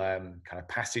little kind of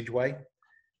passageway.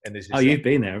 And there's this, you've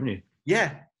been there, haven't you?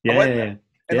 Yeah. Yeah.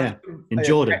 In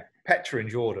Jordan. Petra in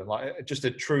Jordan, like just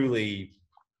a truly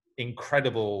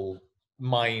incredible,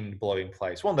 mind-blowing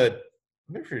place. I'm pretty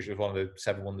sure it was one of the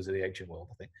 7 wonders of the ancient world,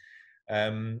 I think.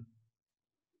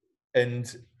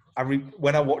 And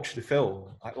when I watched the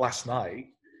film like last night,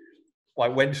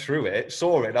 like went through it,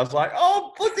 saw it, and I was like,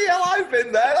 "Oh, bloody hell, I've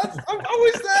been there!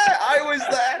 I was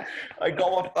there! I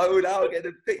got my phone out,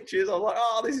 getting pictures. I was like,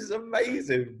 oh, this is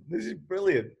amazing! This is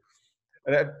brilliant."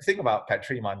 And the thing about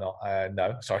Petra, you might not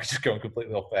know. Sorry, just going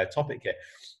completely off topic here.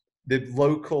 The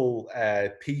local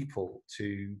people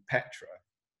to Petra,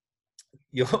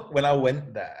 when I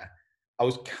went there, I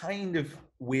was kind of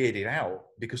weirded out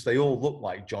because they all looked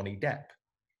like Johnny Depp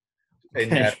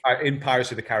in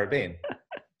Pirates of the Caribbean.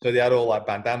 So they had all like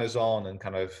bandanas on and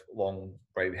kind of long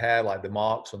braided hair, like the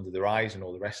marks under their eyes and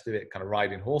all the rest of it, kind of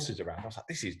riding horses around. I was like,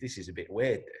 this is a bit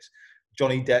weird. This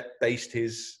Johnny Depp based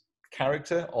his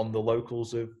character on the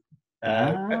locals of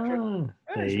Petra.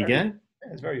 There you go. Yeah,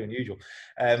 it's very unusual.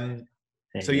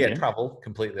 So yeah, travel,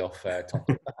 completely off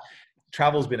topic.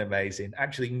 Travel's been amazing.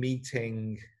 Actually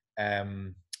meeting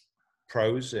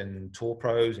pros and tour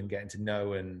pros and getting to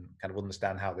know and kind of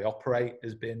understand how they operate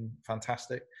has been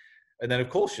fantastic. And then, of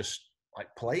course, just like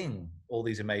playing all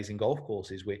these amazing golf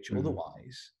courses, which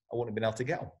otherwise I wouldn't have been able to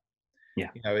get on. Yeah,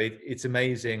 you know, it's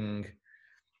amazing.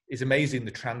 It's amazing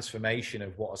the transformation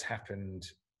of what has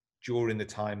happened during the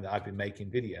time that I've been making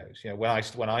videos. You know,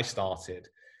 when I started,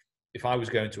 if I was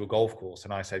going to a golf course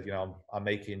and I said, you know, I'm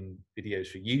making videos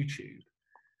for YouTube,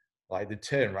 like they'd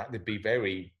turn around, they'd be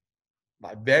very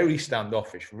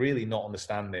standoffish, really not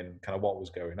understanding kind of what was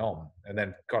going on. And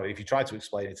then, God, if you try to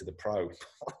explain it to the pro,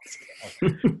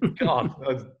 God,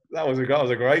 that was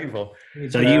a great one.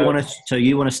 So you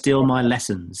want to steal my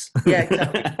lessons? Yeah,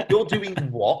 exactly. You're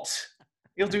doing what?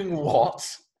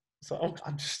 So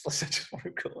I just want to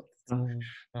go.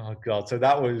 Oh God! So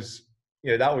that was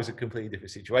a completely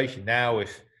different situation. Now,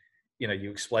 if you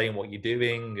explain what you're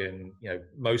doing, and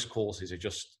most courses are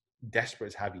just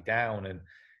desperate to have you down, and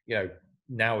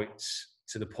now it's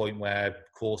to the point where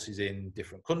courses in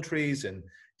different countries and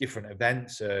different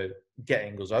events are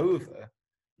getting us over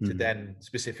to then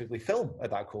specifically film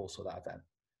at that course or that event.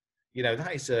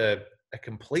 That is a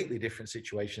completely different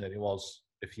situation than it was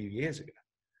a few years ago.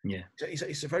 Yeah,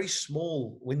 it's a very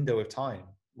small window of time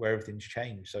where everything's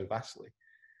changed so vastly.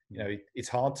 It's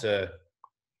hard to.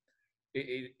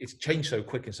 It's changed so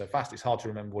quick and so fast. It's hard to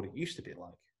remember what it used to be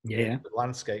like. Yeah, the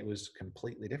landscape was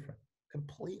completely different.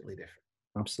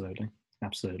 Absolutely.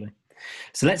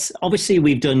 So obviously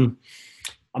we've done,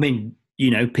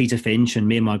 Peter Finch and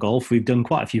Me and My Golf, we've done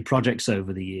quite a few projects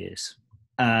over the years,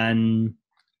 and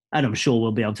I'm sure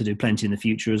we'll be able to do plenty in the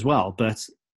future as well. But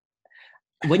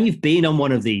when you've been on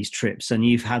one of these trips and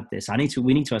you've had this,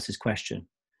 we need to ask this question.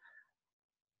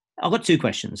 I've got two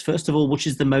questions. First of all, which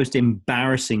is the most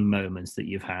embarrassing moments that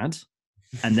you've had?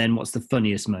 And then what's the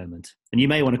funniest moment? And you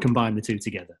may want to combine the two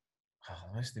together. Oh,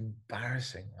 most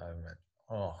embarrassing moment.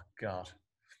 Oh God.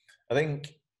 I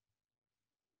think,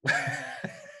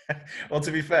 well,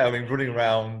 to be fair, running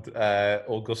around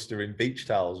Augusta in beach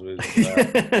towels was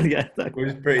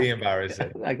was pretty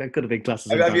embarrassing. That could have been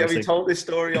classed as have you told this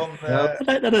story on?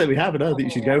 No, we haven't. I think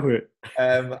you should go for it.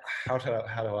 How do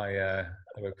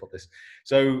I put this?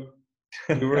 So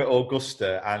we were at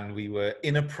Augusta and we were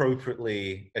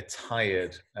inappropriately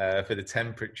attired for the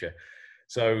temperature.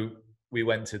 So we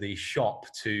went to the shop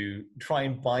to try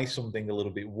and buy something a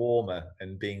little bit warmer,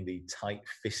 and being the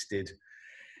tight-fisted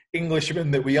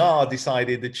Englishmen that we are,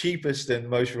 decided the cheapest and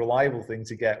most reliable thing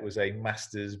to get was a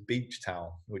Masters beach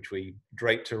towel, which we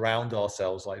draped around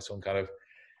ourselves like some kind of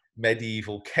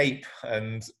medieval cape,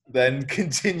 and then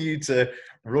continued to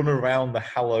run around the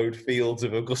hallowed fields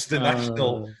of Augusta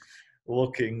National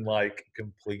looking like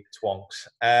complete twonks.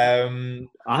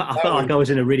 I felt like I was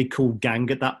in a really cool gang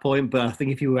at that point, but I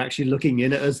think if you were actually looking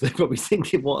in at us, they're probably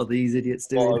thinking, what are these idiots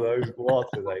doing? What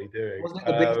are they doing? Wasn't it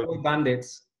the Beach Boy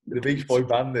Bandits? The Beach Boy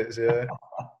Bandits, yeah.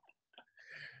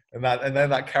 and then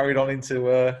that carried on into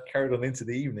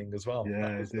the evening as well.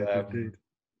 Yeah, it did.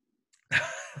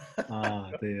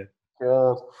 Oh dear.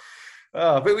 God.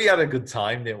 Oh, but we had a good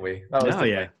time, didn't we? That was the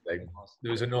yeah. thing.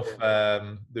 There was enough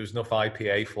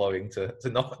IPA flowing to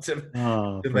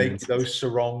make those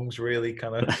sarongs really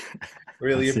kind of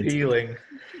really appealing.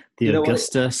 The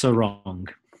Augusta sarong.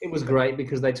 It was great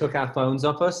because they took our phones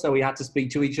off us, so we had to speak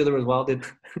to each other as well. So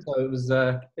it was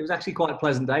actually quite a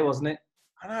pleasant day, wasn't it?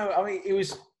 I know. It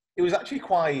was actually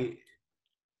quite.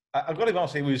 I've got to be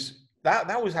honest.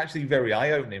 That was actually very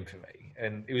eye-opening for me.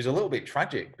 And it was a little bit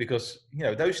tragic because,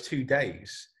 those 2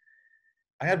 days,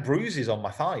 I had bruises on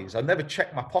my thighs. I never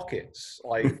checked my pockets,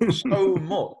 so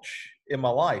much in my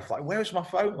life. Like, where's my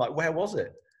phone? Like, where was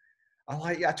it?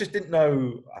 I just didn't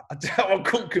know. I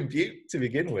couldn't compute to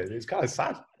begin with. It's kind of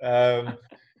sad. That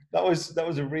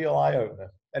was a real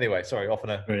eye-opener. Anyway, sorry, off on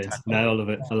a... No, I love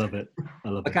it. I love it.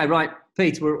 Okay, right.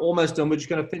 Pete, we're almost done. We're just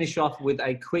going to finish off with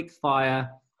a quick fire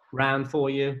round for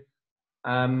you.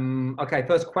 Okay,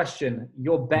 first question.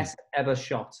 Your best ever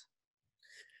shot?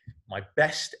 My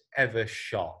best ever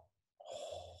shot.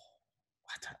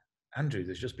 Andrew,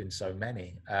 there's just been so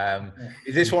many.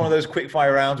 Is this one of those quick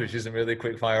fire rounds, which isn't really a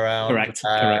quick fire round? Correct.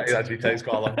 It actually takes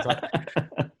quite a long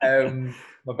time.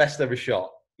 My best ever shot.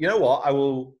 You know what? I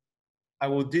will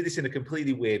do this in a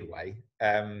completely weird way.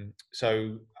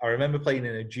 So I remember playing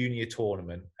in a junior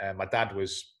tournament. My dad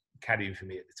was caddying for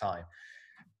me at the time,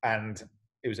 and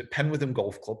it was at Penwitham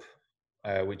Golf Club,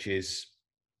 which is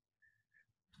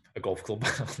a golf club.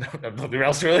 Nothing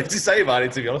else really to say about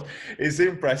it, to be honest. It's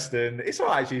in Preston. It's all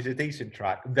right, actually. It's a decent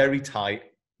track. Very tight.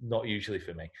 Not usually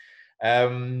for me.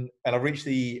 And I reached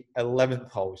the 11th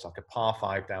hole. It's like a par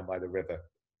 5 down by the river.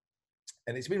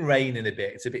 And it's been raining a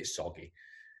bit. It's a bit soggy.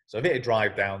 So I've hit a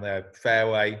drive down there.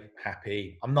 Fairway,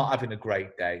 happy. I'm not having a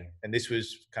great day. And this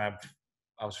was I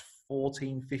was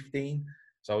 14, 15.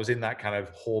 So I was in that kind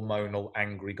of hormonal,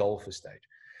 angry golfer stage.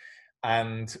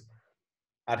 And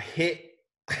I'd hit...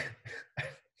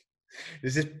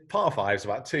 There's this par 5, it's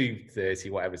about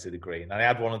 230, whatever, to the green. And I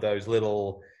had one of those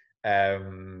little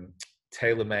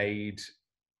tailor-made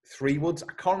 3-woods.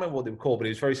 I can't remember what they were called, but it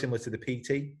was very similar to the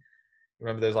PT.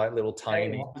 Remember those like little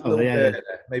tiny, burner,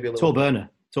 maybe a little tall burner.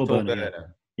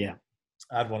 Yeah.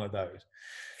 I had one of those.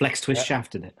 Flex twist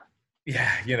shaft in it.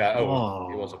 Yeah, it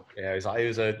was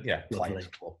a players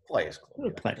club. Players club.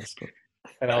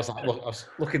 And I was like, I was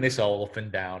looking this all up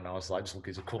and down. I was like, just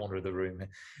looking at the corner of the room,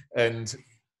 and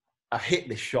I hit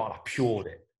this shot. And I pured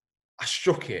it. I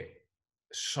struck it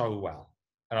so well,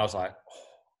 and I was like,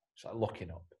 looking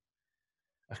up.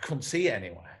 I couldn't see it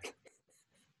anywhere,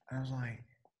 and I was like,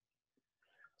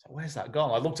 "Where's that gone?"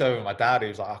 I looked over at my dad. He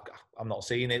was like, "I'm not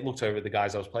seeing it." Looked over at the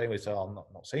guys I was playing with. So I'm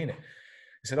not seeing it.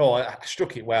 He said, "Oh, I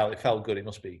struck it well. It felt good. It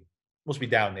must be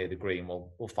down near the green.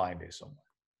 We'll find it somewhere."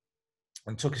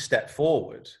 And took a step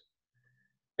forward,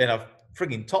 and I've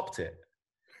frigging topped it.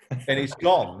 And it's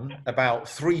gone about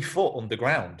 3 foot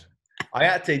underground. I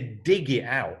had to dig it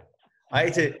out. I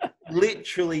had to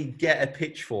literally get a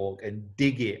pitchfork and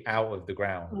dig it out of the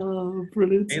ground. Oh,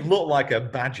 brilliant. It looked like a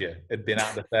badger had been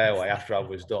at the fairway after I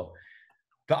was done.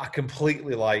 But I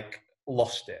completely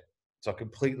lost it. So I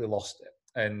completely lost it.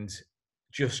 And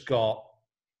just got,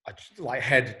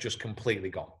 head just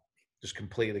completely gone.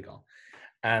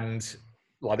 And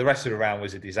the rest of the round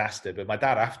was a disaster. But my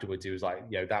dad afterwards, he was like,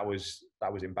 that was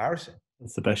embarrassing.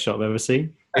 That's the best shot I've ever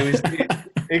seen.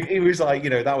 It was like,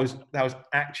 that was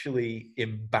actually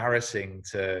embarrassing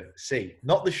to see.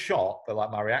 Not the shot, but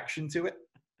my reaction to it.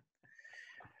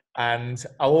 And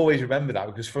I'll always remember that,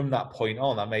 because from that point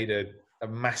on, I made a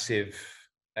massive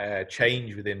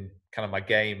change within kind of my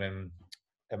game and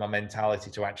my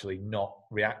mentality to actually not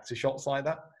react to shots like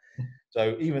that.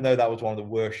 So even though that was one of the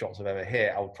worst shots I've ever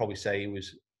hit, I would probably say it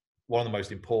was one of the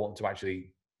most important to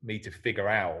actually me to figure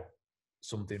out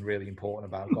something really important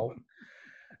about golf.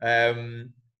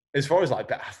 As far as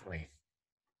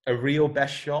a real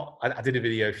best shot, I did a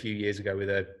video a few years ago with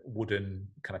a wooden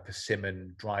kind of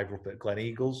persimmon driver up at Glen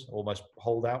Eagles, almost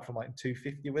holed out from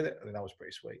 250 with it. I think that was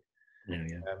pretty sweet.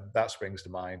 Yeah. That springs to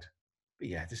mind. But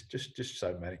yeah, just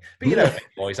so many. But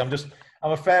boys, I'm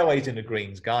a fairways and the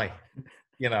greens guy.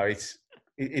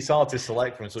 It's hard to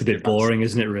select from. It's a bit boring,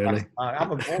 isn't it, really?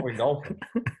 I'm a boring golfer.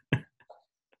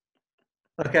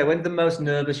 Okay, when's the most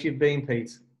nervous you've been,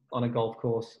 Pete, on a golf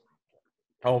course?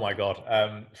 Oh my God.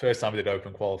 First time I did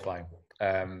open qualifying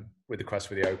with the Quest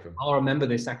for the Open. I remember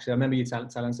this, actually. I remember you telling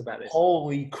us about this.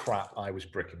 Holy crap, I was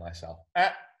bricking myself.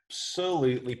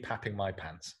 Absolutely papping my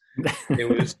pants. It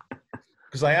was...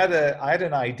 Because I had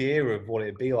an idea of what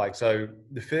it'd be like. So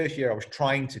the first year I was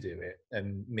trying to do it,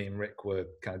 and me and Rick were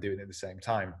kind of doing it at the same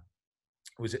time,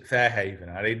 was at Fairhaven.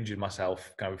 I'd injured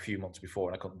myself kind of a few months before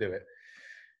and I couldn't do it.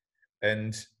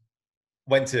 And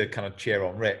went to kind of cheer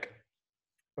on Rick.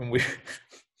 And we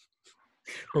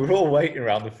were all waiting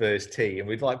around the first tee, and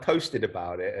we'd posted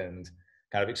about it and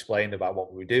kind of explained about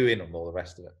what we were doing and all the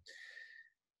rest of it.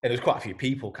 And there was quite a few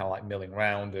people kind of milling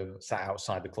around and sat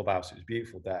outside the clubhouse. It was a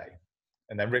beautiful day.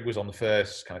 And then Rick was on the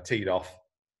first, kind of teed off.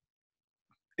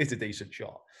 It's a decent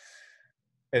shot.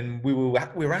 And we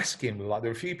were asking, there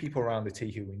were a few people around the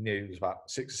tee who we knew. There was about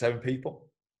 6 or 7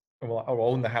 people. And we're like, I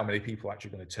wonder how many people are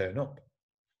actually going to turn up.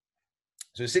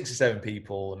 So 6 or 7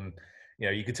 people, and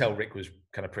you could tell Rick was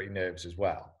kind of pretty nervous as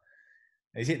well.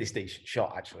 And he's hit this decent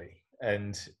shot, actually.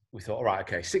 And we thought, all right,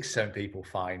 okay, 6 or 7 people,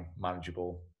 fine,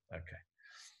 manageable. Okay.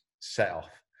 Set off.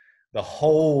 The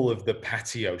whole of the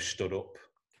patio stood up.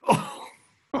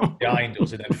 Behind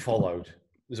us, and then followed.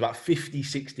 There's about 50,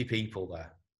 60 people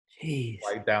there. Jeez.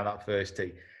 Down that first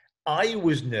tee. I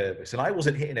was nervous, and I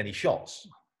wasn't hitting any shots.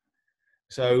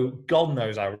 So God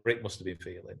knows how Rick must have been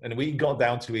feeling. And we got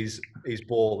down to his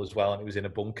ball as well, and it was in a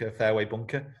bunker, fairway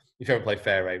bunker. If you ever play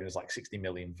Fairhaven, there's like 60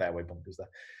 million fairway bunkers there.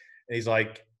 And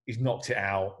he's knocked it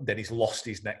out, then he's lost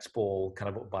his next ball kind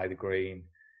of up by the green.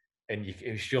 And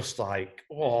it was just like,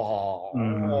 it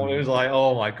was like,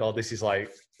 oh my God, this is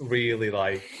like really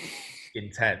like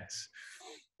intense.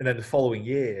 And then the following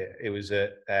year, it was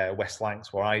at West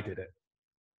Lancs where I did it.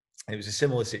 And it was a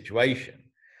similar situation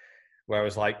where I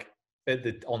was like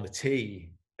on the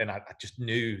tee, and I just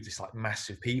knew this like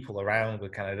massive people around were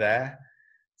kind of there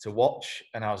to watch.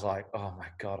 And I was like, oh my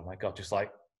God, just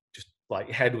like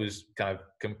head was kind of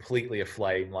completely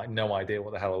aflame, like no idea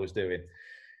what the hell I was doing.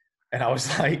 And I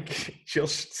was like,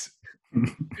 just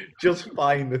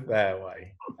find the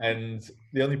fairway. And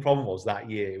the only problem was that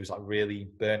year, it was like really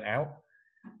burnt out.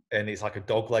 And it's like a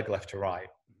dog leg left to right.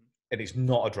 And it's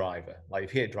not a driver. Like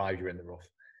if you hit a drive, you're in the rough.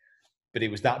 But it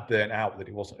was that burnt out that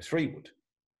it wasn't a 3-wood.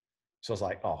 So I was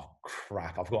like, oh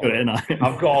crap, I've got to hit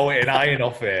an iron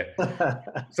off here.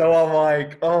 So I'm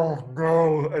like, oh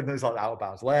no. And there's like out of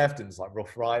bounds left, and it's like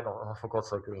rough right. Oh, for God's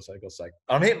sake.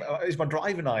 I'm hitting, it's my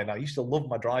driving iron. I used to love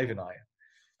my driving iron.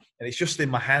 And it's just in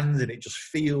my hands, and it just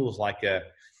feels like an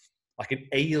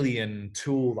alien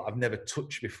tool that I've never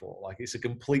touched before. Like it's a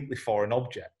completely foreign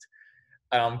object.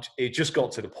 And it just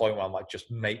got to the point where I'm like,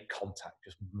 just make contact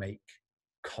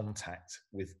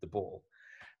with the ball.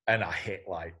 And I hit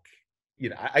like,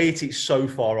 I hit it so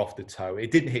far off the toe. It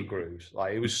didn't hit grooves.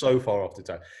 Like it was so far off the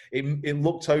toe. It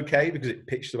looked okay because it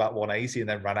pitched about 180 and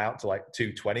then ran out to like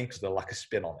 220 because there was like a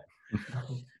spin on it.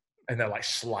 And then like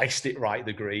sliced it right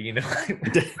the green.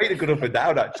 Made a good up and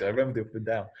down actually. I remember the up and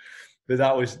down. But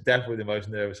that was definitely the most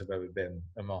nervous I've ever been.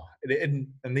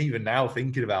 And even now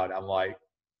thinking about it, I'm like,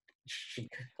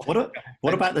 what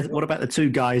about the two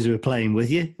guys who are playing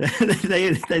with you? they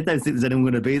don't think there's anyone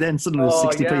going to be there, and suddenly there's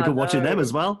 60 people watching them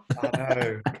as well. I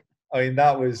know. I mean,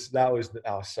 that was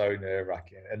so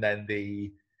nerve-wracking. And then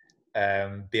the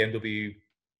BMW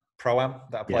Pro-Am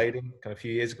that I played in kind of a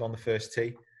few years ago on the first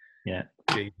tee. Yeah.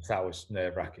 Geez, that was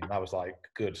nerve-wracking. That was like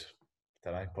good,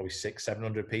 I don't know, probably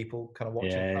 600-700 people kind of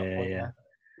watching at that point. Yeah.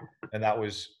 And that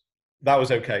was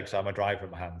okay because I had my driver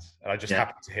in my hands, and I just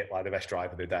happened to hit like the best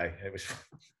drive of the day. It was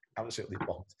absolutely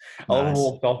bombed. Nice. I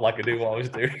walked off like I knew what I was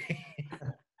doing.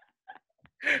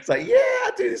 It's like, yeah,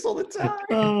 I do this all the time.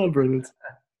 Oh, brilliant.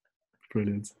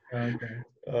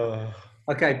 Okay.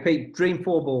 Okay, Pete, dream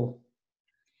 4-ball.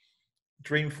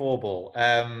 Dream 4-ball.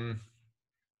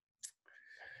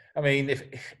 I mean, if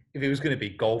it was going to be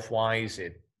golf-wise,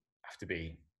 it'd have to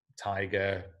be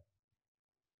Tiger,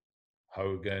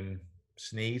 Hogan,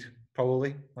 Snead,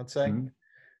 probably, I'd say. Mm-hmm.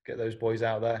 Get those boys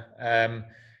out there.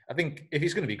 I think if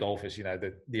it's going to be golfers,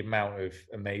 the amount of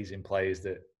amazing players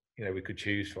that, we could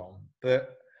choose from.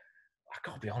 But I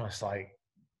got to be honest, like,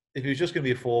 if it was just going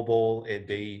to be a 4-ball, it'd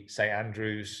be St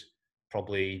Andrews,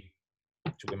 probably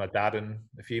with my dad and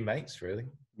a few mates, really.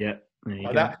 Yeah.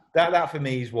 That for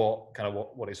me is what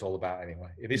it's all about anyway.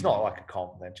 If it's not like a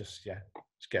comp, then just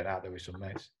get out there with some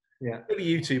mates. Yeah. Maybe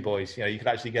you two boys, you could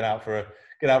actually get out for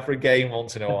a game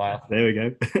once in a while. There we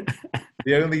go.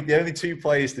 The only two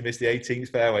players to miss the 18th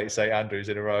fairway at St Andrews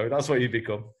in a row. That's what you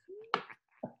become.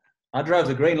 I drove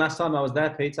the green last time I was there,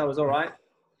 Pete. I was all right.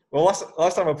 Well,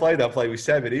 last time I played with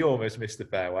Seven, he almost missed the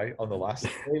fairway on the last.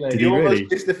 Really? He almost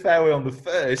missed the fairway on the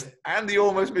first, and he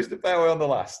almost missed the fairway on the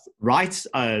last. Right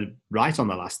on the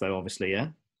last, though, obviously, yeah.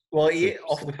 Well,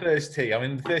 off the first tee. I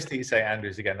mean, the first tee at St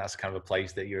Andrews, again, that's kind of a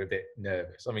place that you're a bit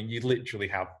nervous. I mean, you literally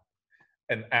have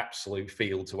an absolute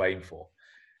field to aim for.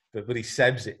 But he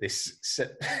Sebs it this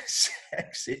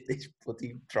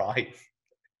bloody drive.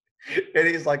 It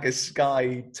is like a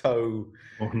sky toe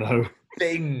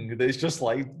thing that's just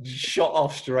like shot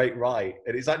off straight right.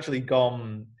 And it's actually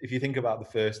gone, if you think about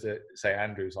the first at St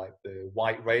Andrews, like the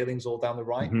white railings all down the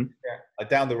right. Mm-hmm. Yeah. Like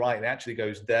down the right, and it actually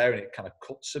goes there and it kind of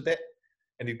cuts a bit.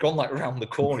 And he'd gone like around the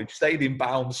corner. He stayed in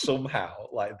bounds somehow,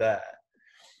 like there.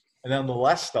 And then on the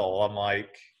last hole, I'm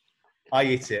like, I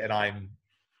hit it and I'm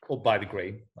up by the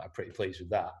green. I'm pretty pleased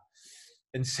with that.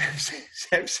 And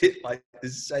Seb's hit like the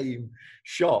same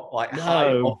shot, like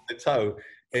high off the toe.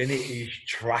 And it is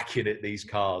tracking at these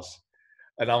cars.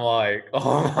 And I'm like,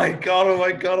 oh my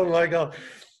God.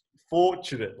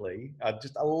 Fortunately, I had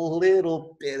just a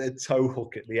little bit of toe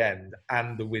hook at the end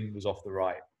and the wind was off the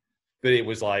right. But it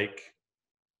was like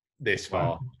this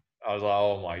far. I was like,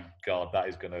 oh my God, that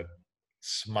is going to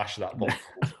smash that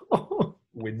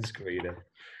windscreen in.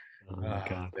 Oh my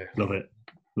God.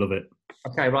 Love it.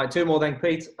 Okay, right. 2 more then,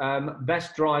 Pete.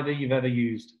 Best driver you've ever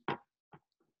used?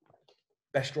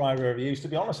 Best driver I've ever used, to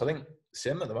be honest, I think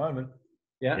Sim at the moment.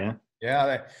 Yeah.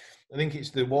 I think it's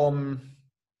the one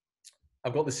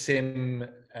I've got the sim,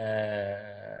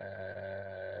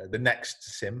 the next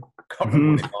sim. I can't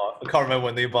remember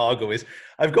when the embargo is.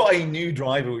 I've got a new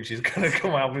driver which is going to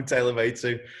come out from TaylorMade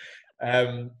soon,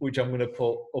 which I'm going to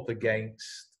put up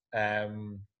against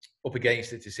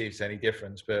it to see if there's any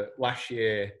difference. But last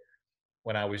year,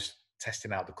 when I was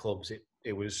testing out the clubs,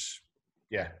 it was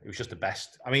just the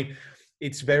best. I mean,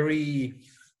 it's very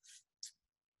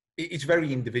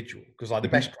individual because like the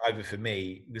best driver for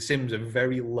me, the sims are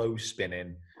very low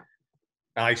spinning.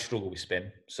 I struggle with spin,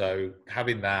 so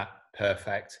having that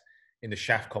perfect in the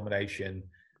shaft combination,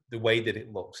 the way that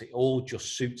it looks, it all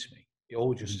just suits me.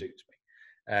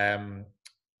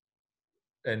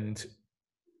 And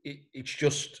it's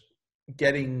just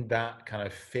getting that kind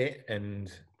of fit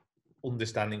and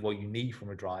understanding what you need from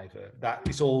a driver. That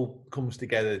this all comes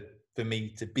together for me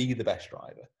to be the best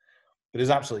driver. But there's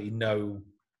absolutely no,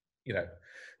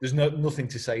 there's nothing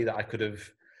to say that I could have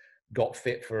got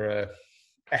fit for a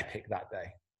Epic that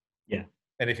day. Yeah.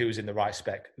 And if it was in the right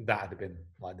spec, that'd have been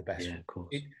like the best. Yeah, of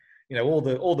course.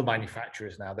 All the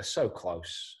manufacturers now, they're so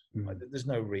close. Like, there's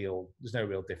no real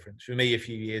difference. For me, a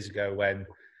few years ago when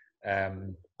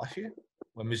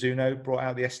Mizuno brought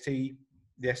out the ST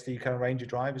kind of range of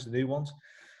drivers, the new ones,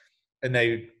 and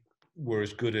they were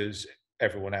as good as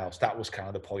everyone else. That was kind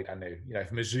of the point I knew. If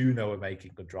Mizuno are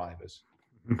making good drivers,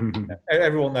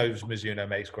 everyone knows Mizuno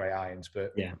makes great irons,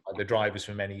 but the drivers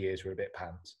for many years were a bit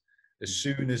pants. As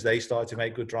soon as they started to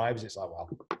make good drivers, it's like, well,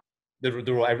 they're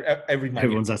all,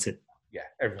 everyone's at it. Yeah,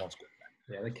 everyone's good.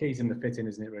 Yeah, the key's in the fitting,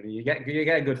 isn't it? Really, you get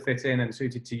a good fit in and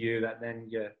suited to you. That then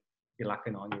you're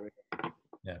lacking on.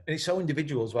 Yeah, and it's so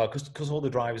individual as well because all the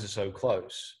drivers are so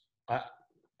close.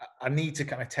 I need to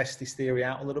kind of test this theory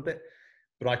out a little bit,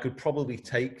 but I could probably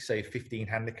take, say, a 15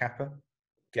 handicapper,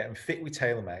 get them fit with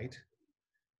TaylorMade.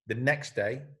 The next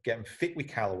day, get them fit with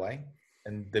Callaway,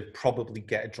 and they'd probably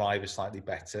get a driver slightly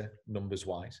better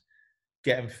numbers-wise.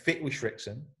 Get them fit with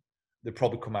Srixon, they'd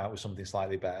probably come out with something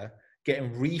slightly better. Get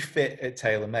them refit at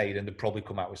TaylorMade, and they'd probably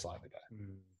come out with slightly better.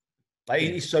 Like,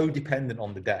 it is so dependent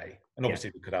on the day. And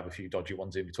obviously, we could have a few dodgy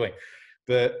ones in between.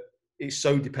 But it's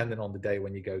so dependent on the day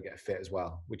when you go get a fit as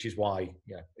well, which is why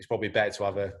it's probably better to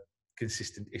have a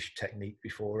consistent-ish technique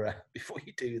before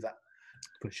you do that.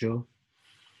 For sure.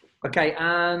 Okay,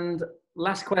 and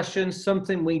last question,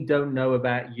 something we don't know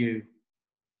about you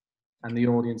and the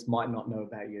audience might not know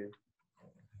about you.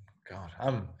 God,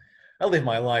 I live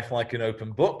my life like an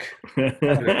open book.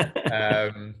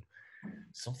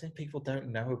 Something people don't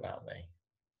know about me.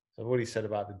 So I've already said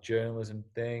about the journalism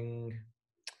thing.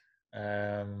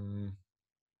 God,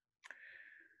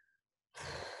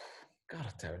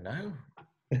 I don't know.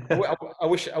 I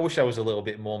wish I was a little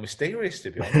bit more mysterious,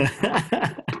 to be honest.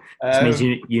 This means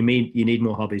you need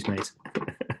more hobbies, mate.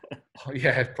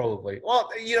 Yeah, probably. Well,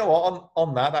 you know what?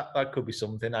 On that could be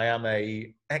something. I am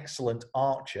a excellent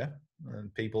archer,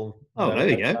 and people. Oh, there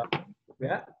you go.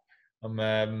 Yeah,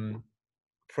 I'm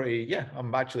pretty. Yeah,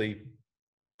 I'm actually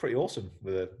pretty awesome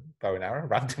with a bow and arrow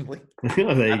randomly.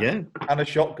 Oh, there you go. And a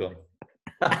shotgun.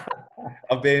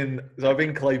 I've been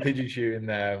clay pigeon shooting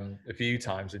a few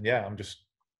times, and I'm just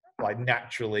like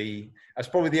naturally. That's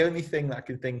probably the only thing that I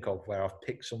can think of where I've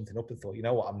picked something up and thought, you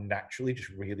know what, I'm naturally just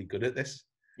really good at this.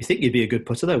 You think you'd be a good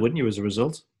putter though, wouldn't you, as a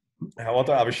result? I don't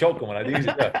have a shotgun when I use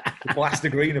it. To blast the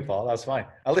green apart, that's fine.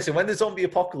 Now listen, when the zombie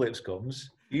apocalypse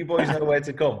comes, you boys know where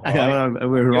to come. Right?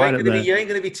 We're right up there. You ain't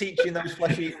going to be teaching those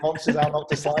flesh-eating monsters how not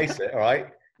to slice it, all right?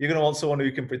 You're going to want someone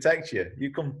who can protect you.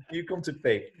 You come to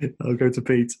Pete. I'll go to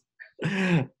Pete.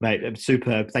 Mate,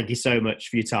 superb. Thank you so much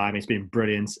for your time. It's been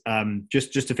brilliant.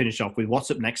 Just to finish off with, what's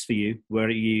up next for you? Where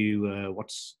are you?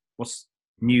 What's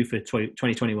new for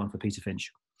 2021 for Peter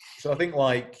Finch? So I think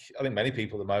many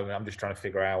people at the moment, I'm just trying to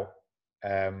figure out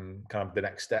kind of the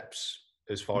next steps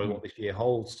as far as what this year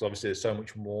holds. So obviously there's so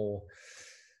much more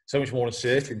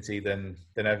uncertainty than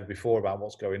ever before about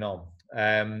what's going on.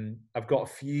 I've got a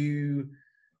few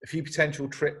potential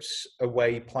trips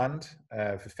away planned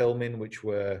for filming, which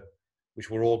were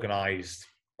organised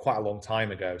quite a long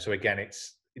time ago. So again, it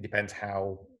depends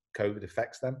how COVID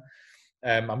affects them.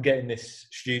 I'm getting this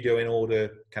studio in order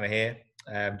kind of here,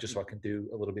 just so I can do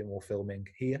a little bit more filming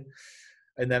here.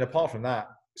 And then apart from that,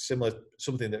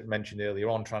 something that I mentioned earlier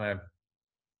on, trying to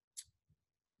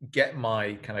get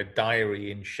my kind of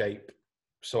diary in shape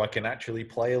so I can actually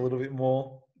play a little bit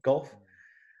more golf.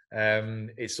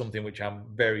 It's something which I'm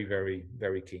very, very,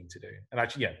 very keen to do. And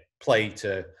actually, play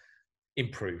to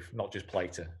improve, not just play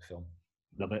to film.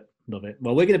 Love it.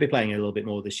 Well, we're going to be playing a little bit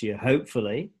more this year,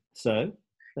 hopefully. So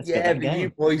let's get that going. You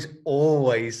boys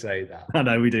always say that. I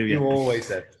know we do. You always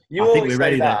say. I think we're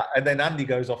ready that. And then Andy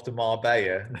goes off to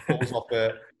Marbella,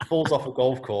 falls off a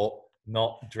golf court,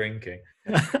 not drinking.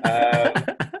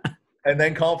 And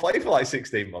then can't play for like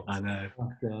 16 months. I know.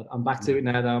 Oh, God. I'm back to it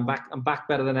now, though. I'm back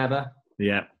better than ever.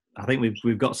 Yeah. I think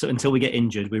we've got so until we get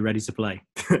injured, we're ready to play.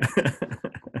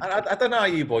 I don't know how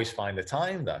you boys find the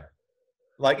time though.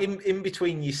 Like in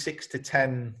between your 6 to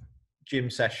 10 gym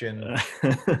session,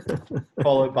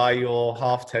 followed by your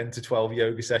 10 to 12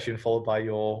 yoga session, followed by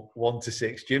your 1 to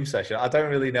 6 gym session. I don't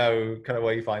really know kind of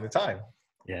where you find the time.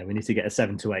 Yeah, we need to get a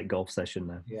 7 to 8 golf session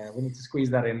now. Yeah, we need to squeeze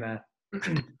that in there.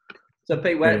 So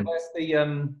Pete, where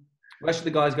should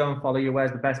the guys go and follow you?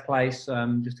 Where's the best place?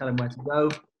 Just tell them where to go.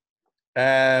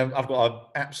 I've got an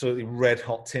absolutely red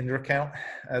hot Tinder account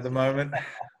at the moment.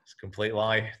 It's a complete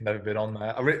lie. Never been on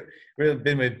there. I've really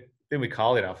been with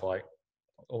Carly now for like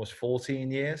almost 14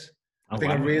 years. I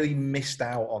think I really missed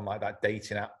out on like that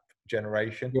dating app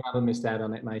generation. You haven't missed out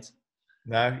on it, mate.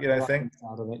 No, you don't think? Missed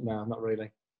out on it? No, not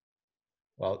really.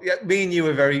 Well, yeah, me and you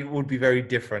would be very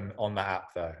different on that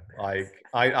app though. Like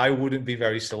I wouldn't be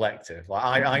very selective.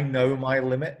 Like I know my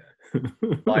limit.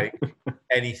 Like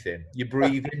anything. You're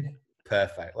breathing,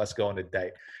 perfect. Let's go on a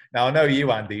date. Now I know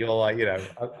you, Andy, you're like, you know,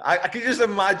 I can just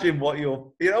imagine what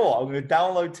you know what, I'm gonna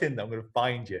download Tinder, I'm gonna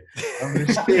find you. I'm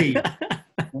gonna see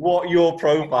what your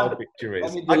profile picture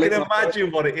is. I can imagine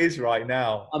what it is right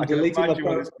now. I'm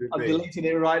deleting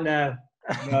it right now.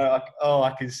 No,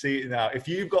 I can see it now. If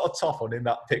you've got a top on in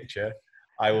that picture,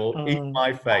 I will eat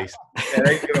my face. It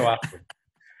ain't going to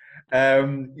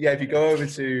happen. Yeah, if you go over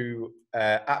to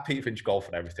at Pete Finch Golf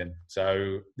and everything.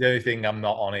 So the only thing I'm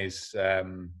not on is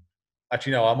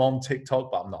actually no, I'm on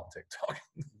TikTok, but I'm not on TikTok.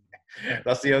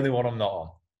 That's the only one I'm not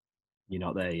on. You're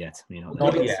not there yet.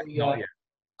 Not yet.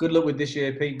 Good luck with this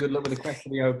year, Pete. Good luck with the Quest for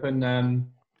the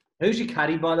Open. Who's your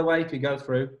caddy, by the way, if you go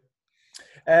through?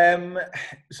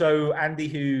 So Andy,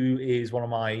 who is one of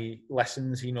my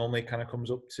lessons, he normally kind of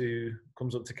comes up to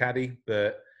caddy,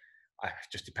 but it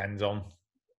just depends on.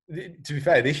 To be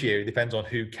fair, this year it depends on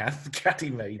who can caddy.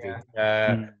 Maybe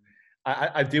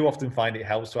I do often find it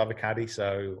helps to have a caddy.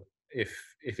 So if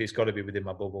it's got to be within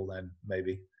my bubble, then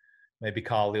maybe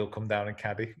Carly will come down and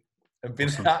caddy and be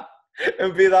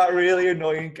that really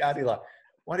annoying caddy. Like,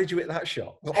 why did you hit that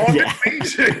shot? Oh, yeah.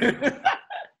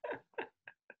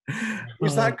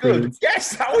 Was that good? Brilliant.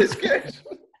 Yes, that was good.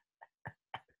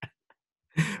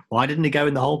 Why didn't he go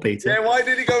in the hole, Peter? Yeah, why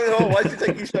did he go in the hole? Why did it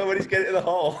take you so many to get in the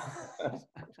hole? For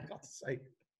God's sake.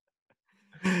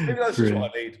 Maybe that's just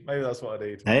what I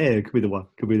need. Hey, it could be the one.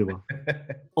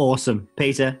 Awesome.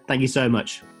 Peter, thank you so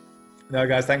much. No,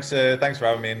 guys, thanks for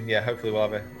having me. And yeah, hopefully we'll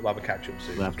have a catch up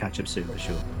soon. We'll have catch up soon for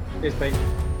sure. Cheers, Pete.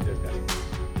 Cheers, guys.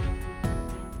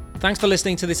 Thanks for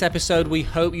listening to this episode. We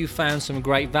hope you found some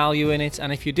great value in it.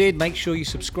 And if you did, make sure you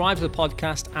subscribe to the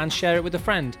podcast and share it with a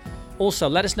friend. Also,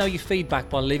 let us know your feedback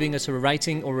by leaving us a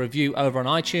rating or review over on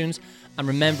iTunes. And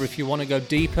remember, if you want to go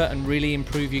deeper and really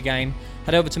improve your game,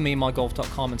 head over to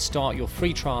memygolf.com and start your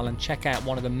free trial and check out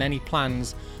one of the many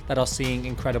plans that are seeing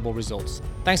incredible results.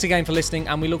 Thanks again for listening,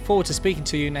 and we look forward to speaking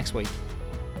to you next week.